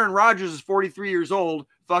 Aaron Rodgers is 43 years old.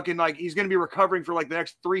 Fucking like he's going to be recovering for like the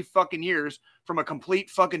next 3 fucking years from a complete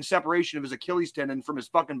fucking separation of his Achilles tendon from his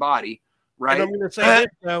fucking body. Right. And I'm going to say this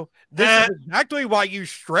though. This is exactly why you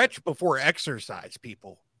stretch before exercise,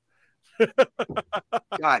 people.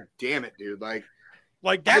 God damn it, dude. Like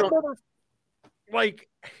that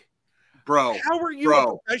bro. How are you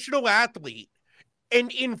a professional athlete and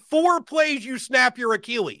in 4 plays you snap your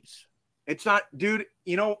Achilles? It's not, dude,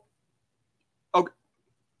 okay,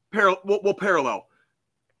 parallel.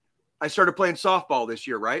 I started playing softball this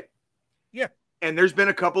year, right? Yeah. And there's been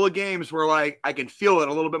a couple of games where like I can feel it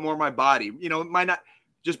a little bit more in my body.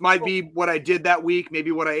 It might be what I did that week,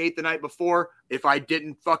 maybe what I ate the night before, if I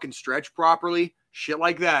didn't fucking stretch properly, shit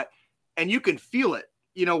like that. And you can feel it,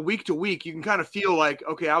 week to week. You can kind of feel like,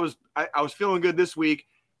 okay, I was feeling good this week.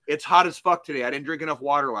 It's hot as fuck today. I didn't drink enough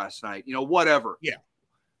water last night, whatever. Yeah.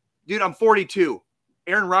 Dude, I'm 42.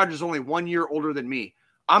 Aaron Rodgers is only 1 year older than me.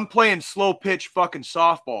 I'm playing slow pitch fucking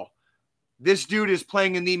softball. This dude is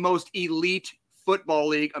playing in the most elite football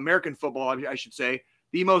league, American football, I should say,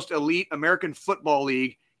 the most elite American football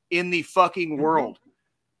league in the fucking world.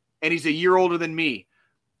 And he's a year older than me.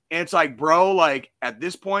 And it's like, bro, like at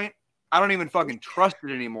this point, I don't even fucking trust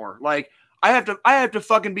it anymore. Like I have to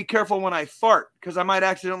fucking be careful when I fart because I might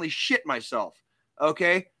accidentally shit myself.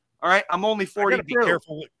 Okay. All right. I'm only 42. I gotta be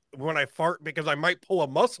careful when I fart because I might pull a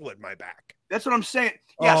muscle in my back. That's what I'm saying.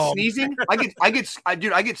 Yeah. Sneezing. I get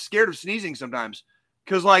scared of sneezing sometimes.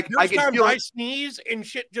 Cause like I can feel I sneeze and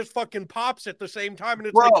shit just fucking pops at the same time. And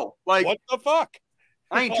it's like what the fuck?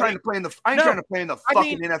 I ain't trying to play in the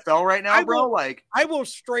fucking NFL right now, bro. Like I will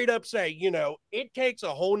straight up say, it takes a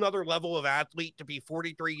whole nother level of athlete to be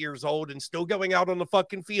 43 years old and still going out on the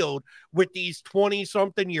fucking field with these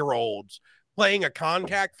 20-something-year-olds playing a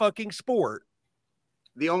contact fucking sport.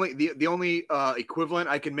 The only equivalent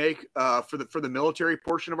I can make for the military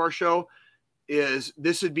portion of our show is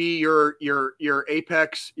this would be your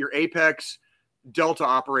apex Delta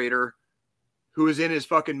operator who is in his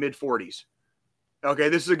fucking mid-40s. Okay,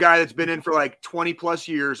 this is a guy that's been in for like 20 plus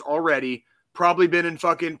years already, probably been in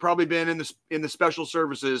the special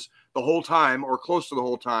services the whole time or close to the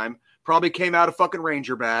whole time, probably came out of fucking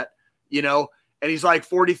Ranger Bat, and he's like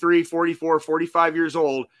 43, 44, 45 years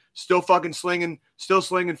old, still slinging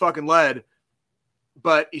fucking lead,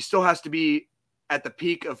 but he still has to be at the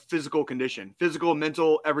peak of physical condition, physical,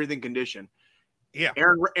 mental, everything condition. Yeah.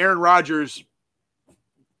 Aaron Rodgers,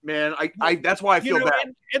 man, I that's why I feel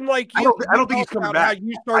bad. And like, I don't think he's coming back.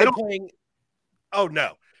 You started playing. Oh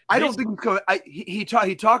no, I don't think he's coming. He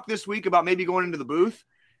talked this week about maybe going into the booth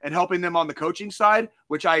and helping them on the coaching side,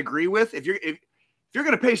 which I agree with. If you're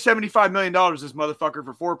going to pay $75 million this motherfucker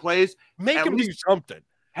for 4 plays, make him do something.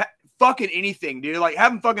 Fucking anything, dude. Like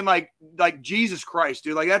have him fucking like Jesus Christ,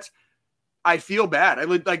 dude. Like that's. I feel bad. I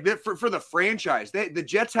like that for the franchise. The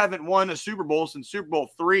Jets haven't won a Super Bowl since Super Bowl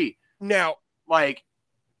 3. Now, like.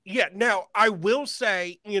 Yeah, now I will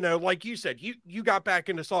say, like you said, you got back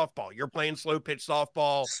into softball. You're playing slow pitch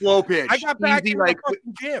softball. Slow pitch. I got back into the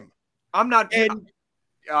fucking gym. I'm not. And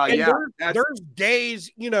there's days,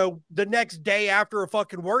 the next day after a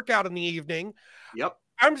fucking workout in the evening. Yep.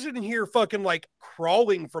 I'm sitting here fucking like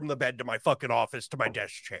crawling from the bed to my fucking office to my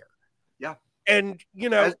desk chair. Yeah. And,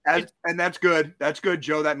 and that's good. That's good,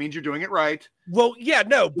 Joe. That means you're doing it right. Well, yeah,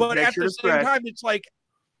 no, but at the same time, it's like,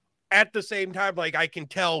 at the same time, like I can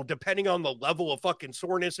tell, depending on the level of fucking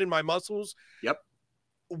soreness in my muscles,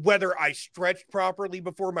 whether I stretched properly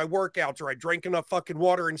before my workouts or I drank enough fucking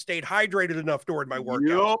water and stayed hydrated enough during my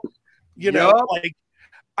workout. You know, like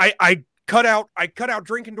I cut out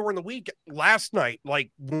drinking during the week last night.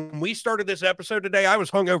 Like when we started this episode today, I was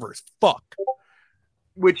hungover as fuck.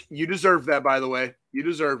 Which you deserve that, by the way. You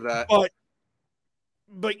deserve that.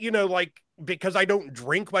 But you know, like because I don't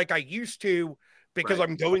drink like I used to, because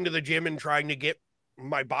I'm going to the gym and trying to get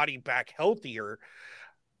my body back healthier.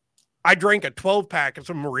 I drank a 12-pack of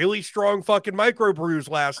some really strong fucking microbrews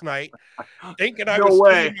last night, thinking I was still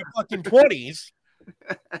in my fucking 20s.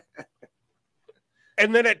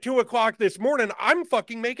 And then at 2:00 this morning, I'm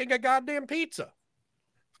fucking making a goddamn pizza.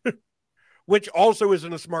 Which also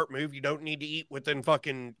isn't a smart move. You don't need to eat within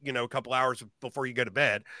fucking, you know, a couple hours before you go to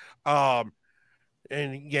bed. And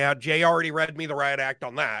yeah, Jay already read me the riot act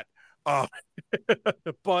on that.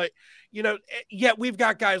 But, you know, yet we've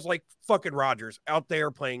got guys like fucking Rogers out there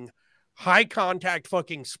playing high contact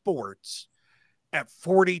fucking sports at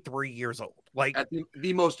 43 years old. Like at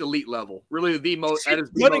the most elite level. Really the most. Shit's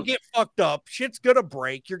gonna get fucked up. Shit's gonna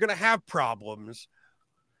break. You're gonna have problems.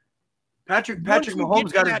 Patrick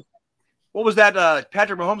Mahomes got his, what was that?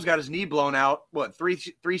 Patrick Mahomes got his knee blown out, what,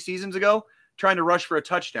 three seasons ago, trying to rush for a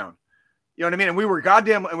touchdown. You know what I mean? And we were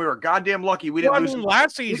goddamn lucky we didn't lose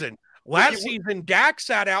last season. Last season, Dak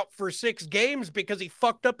sat out for 6 games because he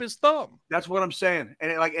fucked up his thumb. That's what I'm saying.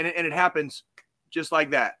 And it happens just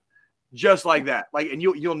like that. Just like that. Like, and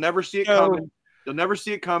you'll never see it coming. You'll never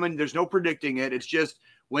see it coming. There's no predicting it. It's just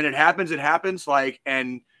when it happens, it happens. Like,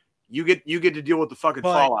 and you get to deal with the fucking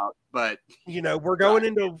fallout. But you know, we're going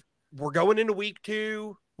into week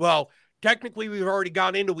 2. Well, technically we've already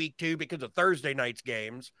gone into week 2 because of Thursday night's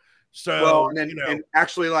games. So and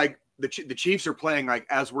actually, like the Chiefs are playing like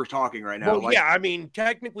as we're talking right now. Well, yeah, I mean,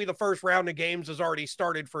 technically the first round of games has already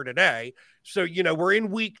started for today. So, you know, we're in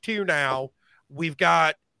week 2 now. We've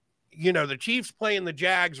got, you know, the Chiefs playing the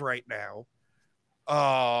Jags right now.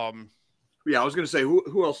 Yeah, I was gonna say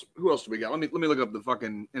who else do we got? Let me look up the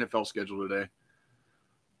fucking NFL schedule today.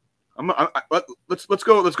 Let's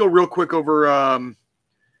go real quick over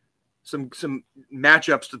some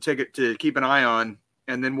matchups to keep an eye on,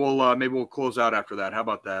 and then maybe we'll close out after that. How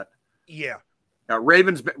about that? Yeah.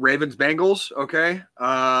 Ravens Bengals. Okay.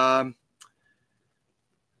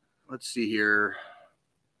 Let's see here.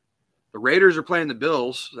 The Raiders are playing the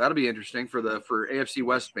Bills. So that'll be interesting for AFC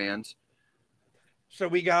West fans. So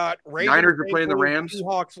we got Niners are playing the Rams,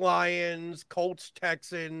 Seahawks, Lions, Colts,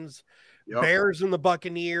 Texans, Bears and the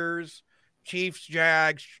Buccaneers, Chiefs,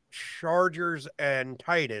 Jags, Chargers, and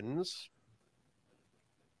Titans.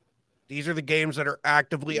 These are the games that are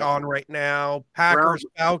actively on right now. Packers,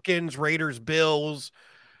 Falcons, Raiders, Bills.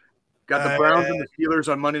 Got the Browns and the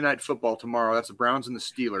Steelers on Monday Night Football tomorrow. That's the Browns and the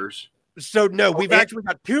Steelers. So, no, we've actually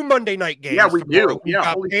got 2 Monday night games. Yeah, we tomorrow. do. We've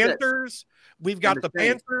got Panthers. Shit. We've got the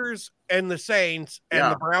Saints. Panthers and the Saints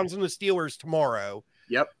and the Browns and the Steelers tomorrow.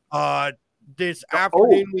 Yep. This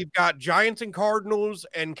afternoon, we've got Giants and Cardinals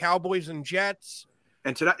and Cowboys and Jets.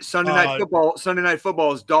 And tonight, Sunday night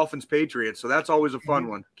football is Dolphins Patriots, so that's always a fun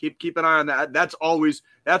one. Keep an eye on that. That's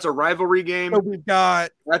a rivalry game. So we've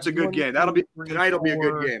got that's a good game. Tonight'll be a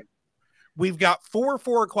good game. We've got 4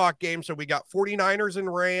 4:00 games. So we got 49ers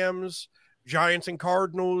and Rams, Giants and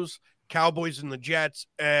Cardinals, Cowboys and the Jets,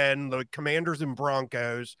 and the Commanders and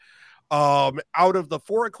Broncos. Out of the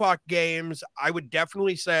 4:00 games, I would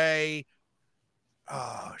definitely say,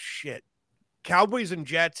 Cowboys and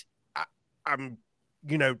Jets. I'm,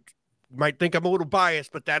 you know, might think I'm a little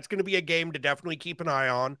biased, but that's going to be a game to definitely keep an eye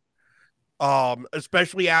on.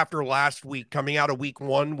 Especially after last week, coming out of week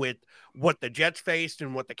 1 with what the Jets faced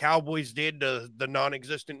and what the Cowboys did to the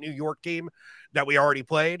non-existent New York team that we already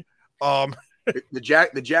played.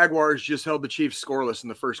 The Jaguars just held the Chiefs scoreless in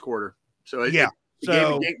the first quarter. So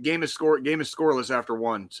game is scoreless after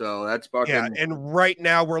 1. So that's fucking. Yeah, and right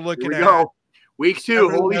now we're looking at week 2.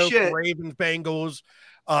 Holy shit! Ravens Bengals,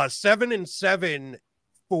 7-7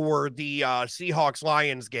 for the Seahawks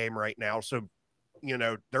Lions game right now. So, you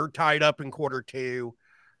know, they're tied up in quarter 2.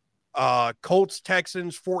 Colts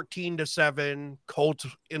Texans 14-7. Colts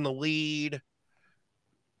in the lead.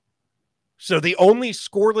 So the only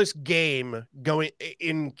scoreless game going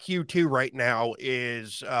in Q2 right now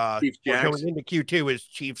is going into Q2 is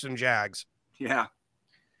Chiefs and Jags. Yeah.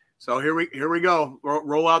 So here we go.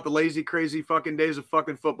 Roll out the lazy, crazy fucking days of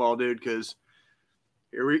fucking football, dude. Because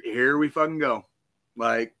here we fucking go.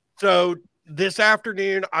 Like, so this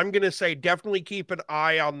afternoon, I'm gonna say definitely keep an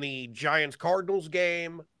eye on the Giants Cardinals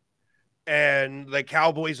game and the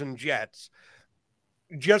Cowboys and Jets,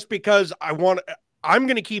 just because I'm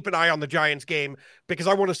going to keep an eye on the Giants game because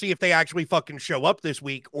I want to see if they actually fucking show up this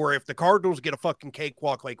week or if the Cardinals get a fucking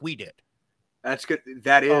cakewalk like we did. That's good.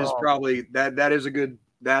 That is probably that's a good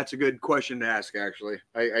question to ask. Actually,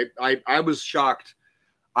 I was shocked.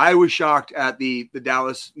 I was shocked at the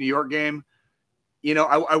Dallas New York game. You know,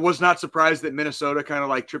 I was not surprised that Minnesota kind of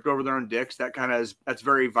like tripped over their own dicks. That's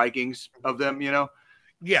very Vikings of them, you know.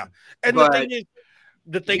 Yeah, and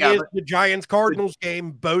the thing is, the Giants Cardinals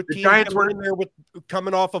game, both teams were in there with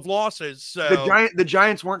coming off of losses. So the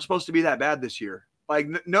Giants weren't supposed to be that bad this year. Like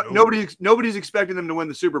nobody's expecting them to win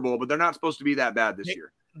the Super Bowl, but they're not supposed to be that bad this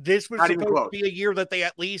year. This was supposed to be a year that they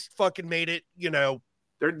at least fucking made it. You know,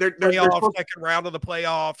 they're second round of the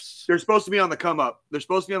playoffs. They're supposed to be on the come up. They're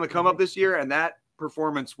supposed to be on the come up this year, and that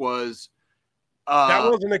performance was that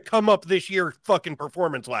wasn't a come up this year fucking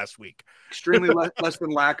performance last week. Extremely less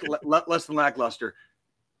than lackluster.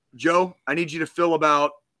 Joe, I need you to fill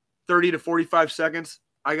about 30 to 45 seconds.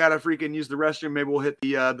 I gotta freaking use the restroom. Maybe we'll hit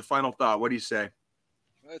the final thought. What do you say?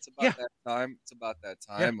 Well, it's about that time. It's about that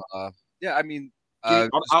time. Yeah, I mean,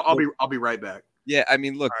 I'll be right back. Yeah, I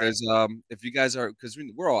mean, look, there's if you guys are, because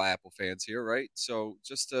we're all Apple fans here, right? So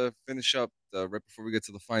just to finish up right before we get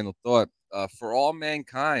to the final thought, For All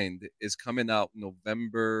Mankind is coming out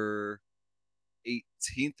November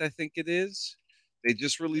 18th, I think it is. They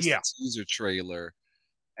just released a teaser trailer,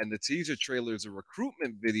 and the teaser trailer is a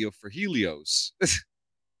recruitment video for Helios.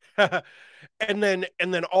 and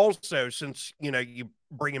then also, since you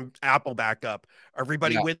bring Apple back up,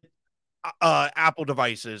 everybody with Apple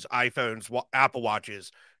devices, iPhones, Apple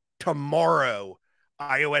Watches, tomorrow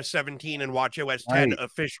iOS 17 and watchOS 10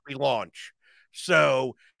 officially launch.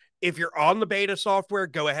 So if you're on the beta software,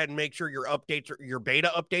 go ahead and make sure your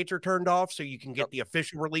beta updates are turned off so you can get the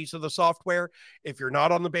official release of the software. If you're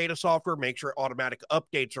not on the beta software, make sure automatic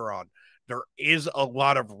updates are on. There is a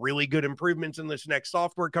lot of really good improvements in this next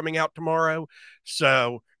software coming out tomorrow.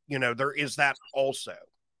 So, there is that also.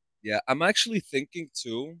 Yeah, I'm actually thinking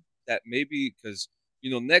too that maybe because,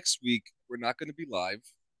 next week we're not going to be live.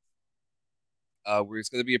 It's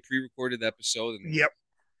going to be a pre-recorded episode. And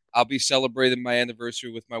I'll be celebrating my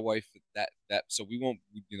anniversary with my wife. So we won't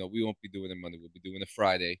be doing it Monday. We'll be doing it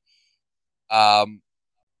Friday. But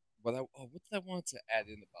what did I want to add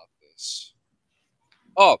in about this?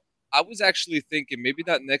 Oh, I was actually thinking maybe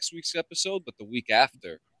not next week's episode, but the week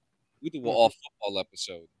after. We do an all-football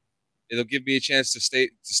episode. It'll give me a chance to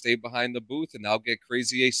stay behind the booth, and I'll get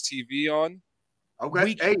Crazy Ace TV on.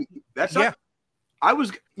 Okay, that's not. I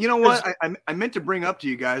was, what I meant to bring up to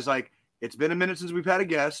you guys, like, it's been a minute since we've had a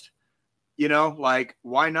guest. Like,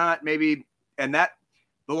 why not? Maybe, and that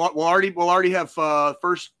we'll already have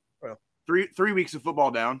first 3 weeks of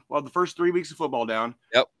football down. Well, the first 3 weeks of football down.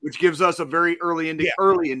 Yep. Which gives us a very early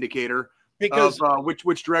indicator of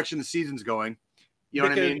which direction the season's going. You know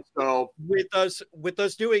what I mean? So with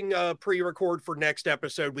us doing pre-record for next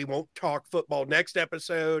episode, we won't talk football next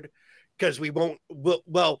episode because we might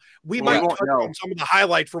touch on some of the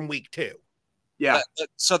highlights from week 2. Yeah.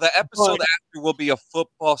 So the episode after will be a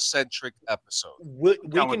football-centric episode. We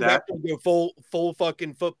can definitely go full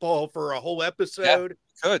fucking football for a whole episode.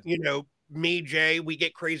 Yeah, good. Me, Jay, we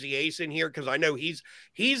get Crazy Ace in here because I know he's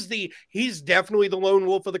definitely the lone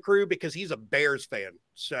wolf of the crew because he's a Bears fan.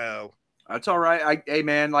 So that's all right. Hey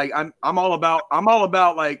man, like I'm all about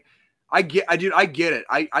like I get it.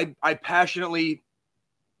 I passionately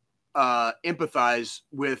empathize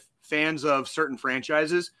with fans of certain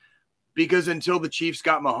franchises because until the Chiefs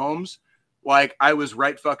got Mahomes, like I was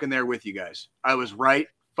right fucking there with you guys. I was right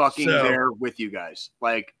fucking there with you guys.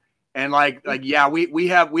 Like we have the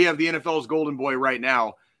NFL's golden boy right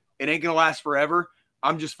now. It ain't gonna last forever.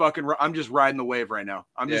 I'm just riding the wave right now.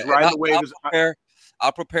 I'm just riding the wave.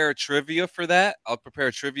 I'll prepare a trivia for that. I'll prepare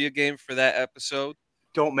a trivia game for that episode.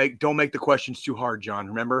 Don't make the questions too hard, John.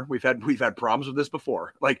 Remember, we've had problems with this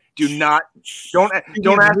before. Like, don't ask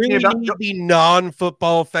me about the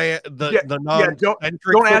non-football fan.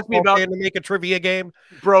 Don't ask me about to make a trivia game,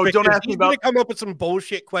 bro. Don't ask me about come up with some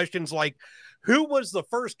bullshit questions like who was the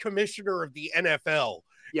first commissioner of the NFL?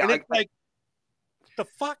 Yeah, and it's like the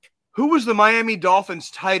fuck. Who was the Miami Dolphins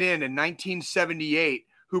tight end in 1978?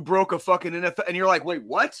 Who broke a fucking NFL? And you're like, wait,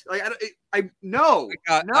 what? Like, no.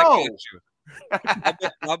 I get you.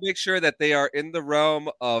 I'll make sure that they are in the realm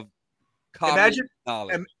of common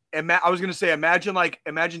knowledge. I was gonna say, imagine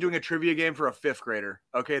doing a trivia game for a 5th grader.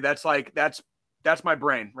 Okay, that's my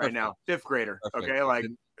brain right now. 5th grader. Perfect. Okay, like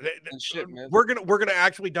shit, man. We're gonna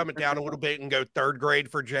actually dumb it down a little bit and go 3rd grade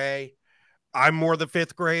for Jay. I'm more the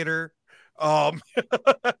 5th grader. We're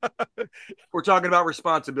talking about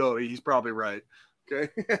responsibility. He's probably right. Okay.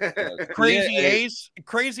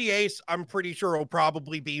 Crazy Ace, I'm pretty sure will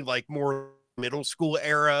probably be like more middle school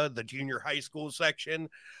era, the junior high school section.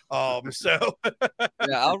 So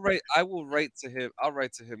yeah, I will write to him. I'll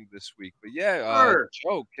write to him this week. But yeah, Sure.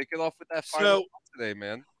 Joe, kick it off with that final thought today,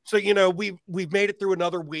 man. So we've made it through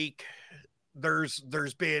another week. There's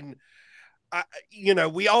been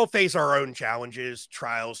we all face our own challenges,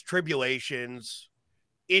 trials, tribulations,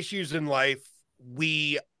 issues in life.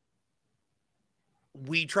 We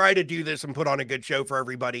try to do this and put on a good show for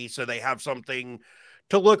everybody so they have something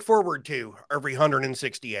to look forward to every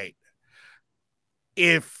 168.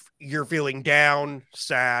 If you're feeling down,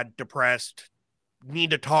 sad, depressed,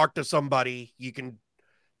 need to talk to somebody, you can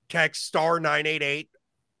text *988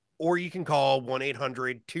 or you can call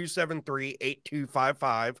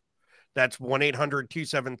 1-800-273-8255. That's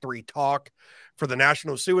 1-800-273-TALK for the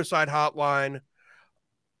National Suicide Hotline.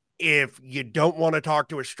 If you don't want to talk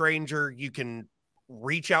to a stranger, you can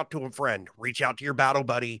reach out to a friend, reach out to your battle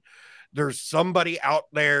buddy. There's somebody out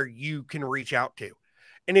there you can reach out to.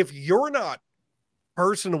 And if you're not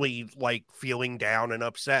personally like feeling down and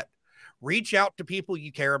upset, reach out to people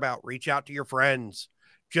you care about, reach out to your friends,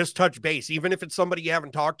 just touch base, even if it's somebody you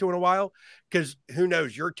haven't talked to in a while, because who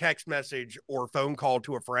knows, your text message or phone call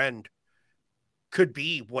to a friend could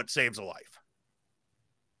be what saves a life.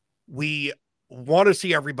 We want to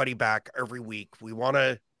see everybody back every week. We want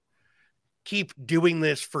to keep doing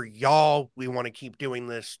this for y'all. We want to keep doing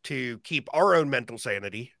this to keep our own mental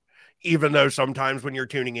sanity, even though sometimes when you're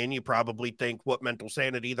tuning in, you probably think, what mental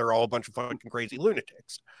sanity? They're all a bunch of fucking crazy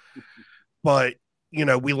lunatics. But,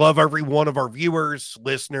 we love every one of our viewers,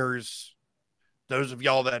 listeners, those of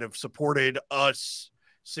y'all that have supported us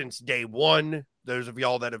since day one, those of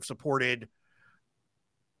y'all that have supported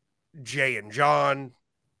Jay and John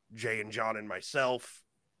and myself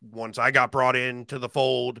once I got brought into the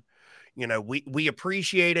fold. We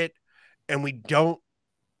appreciate it, and we don't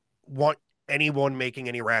want anyone making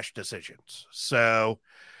any rash decisions. So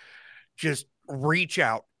just reach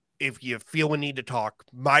out if you feel a need to talk.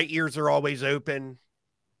 My ears are always open.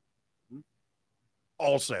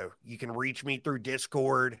 Also, you can reach me through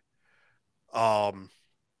Discord.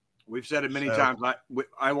 We've said it many times.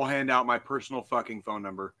 I will hand out my personal fucking phone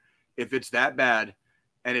number. If it's that bad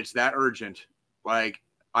and it's that urgent, like,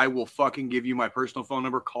 I will fucking give you my personal phone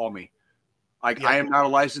number. Call me. Like, I am not a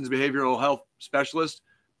licensed behavioral health specialist,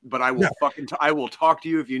 but I will I will talk to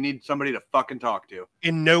you if you need somebody to fucking talk to.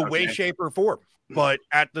 In no way, shape, or form. But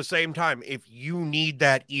at the same time, if you need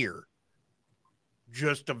that ear,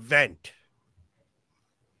 just a vent.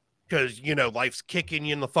 Because, life's kicking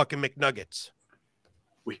you in the fucking McNuggets.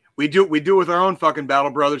 We do with our own fucking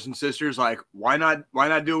battle brothers and sisters. Like, why not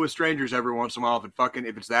do it with strangers every once in a while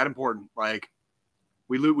if it's that important? Like,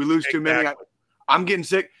 we lose too many. I'm getting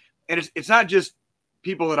sick. And it's not just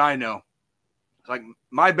people that I know. It's like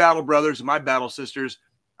my battle brothers and my battle sisters,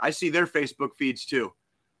 I see their Facebook feeds too.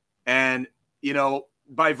 And,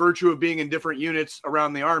 by virtue of being in different units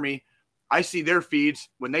around the Army, I see their feeds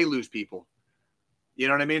when they lose people. You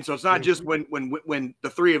know what I mean? So it's not just when the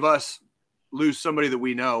three of us lose somebody that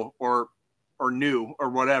we know or knew or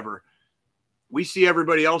whatever. We see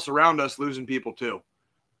everybody else around us losing people too.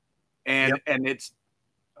 And it's,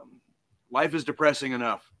 life is depressing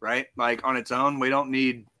enough, right? Like, on its own, we don't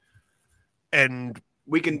need, and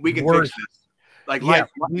we can fix this. Like,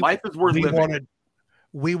 life is worth living.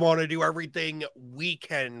 We want to do everything we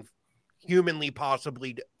can humanly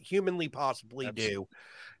possibly do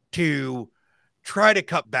to try to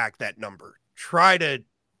cut back that number, try to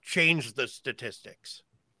change the statistics.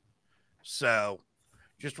 So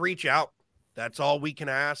just reach out. That's all we can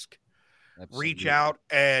ask. Absolutely. Reach out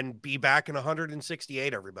and be back in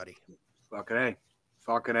 168, everybody. Fucking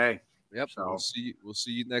A. Yep. So we'll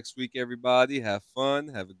see you next week, everybody. Have fun.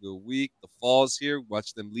 Have a good week. The fall's here.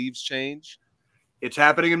 Watch them leaves change. It's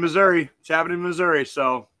happening in Missouri.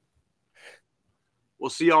 So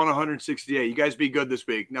we'll see y'all in 168. You guys be good this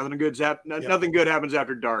week. Nothing good happens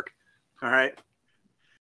after dark. All right.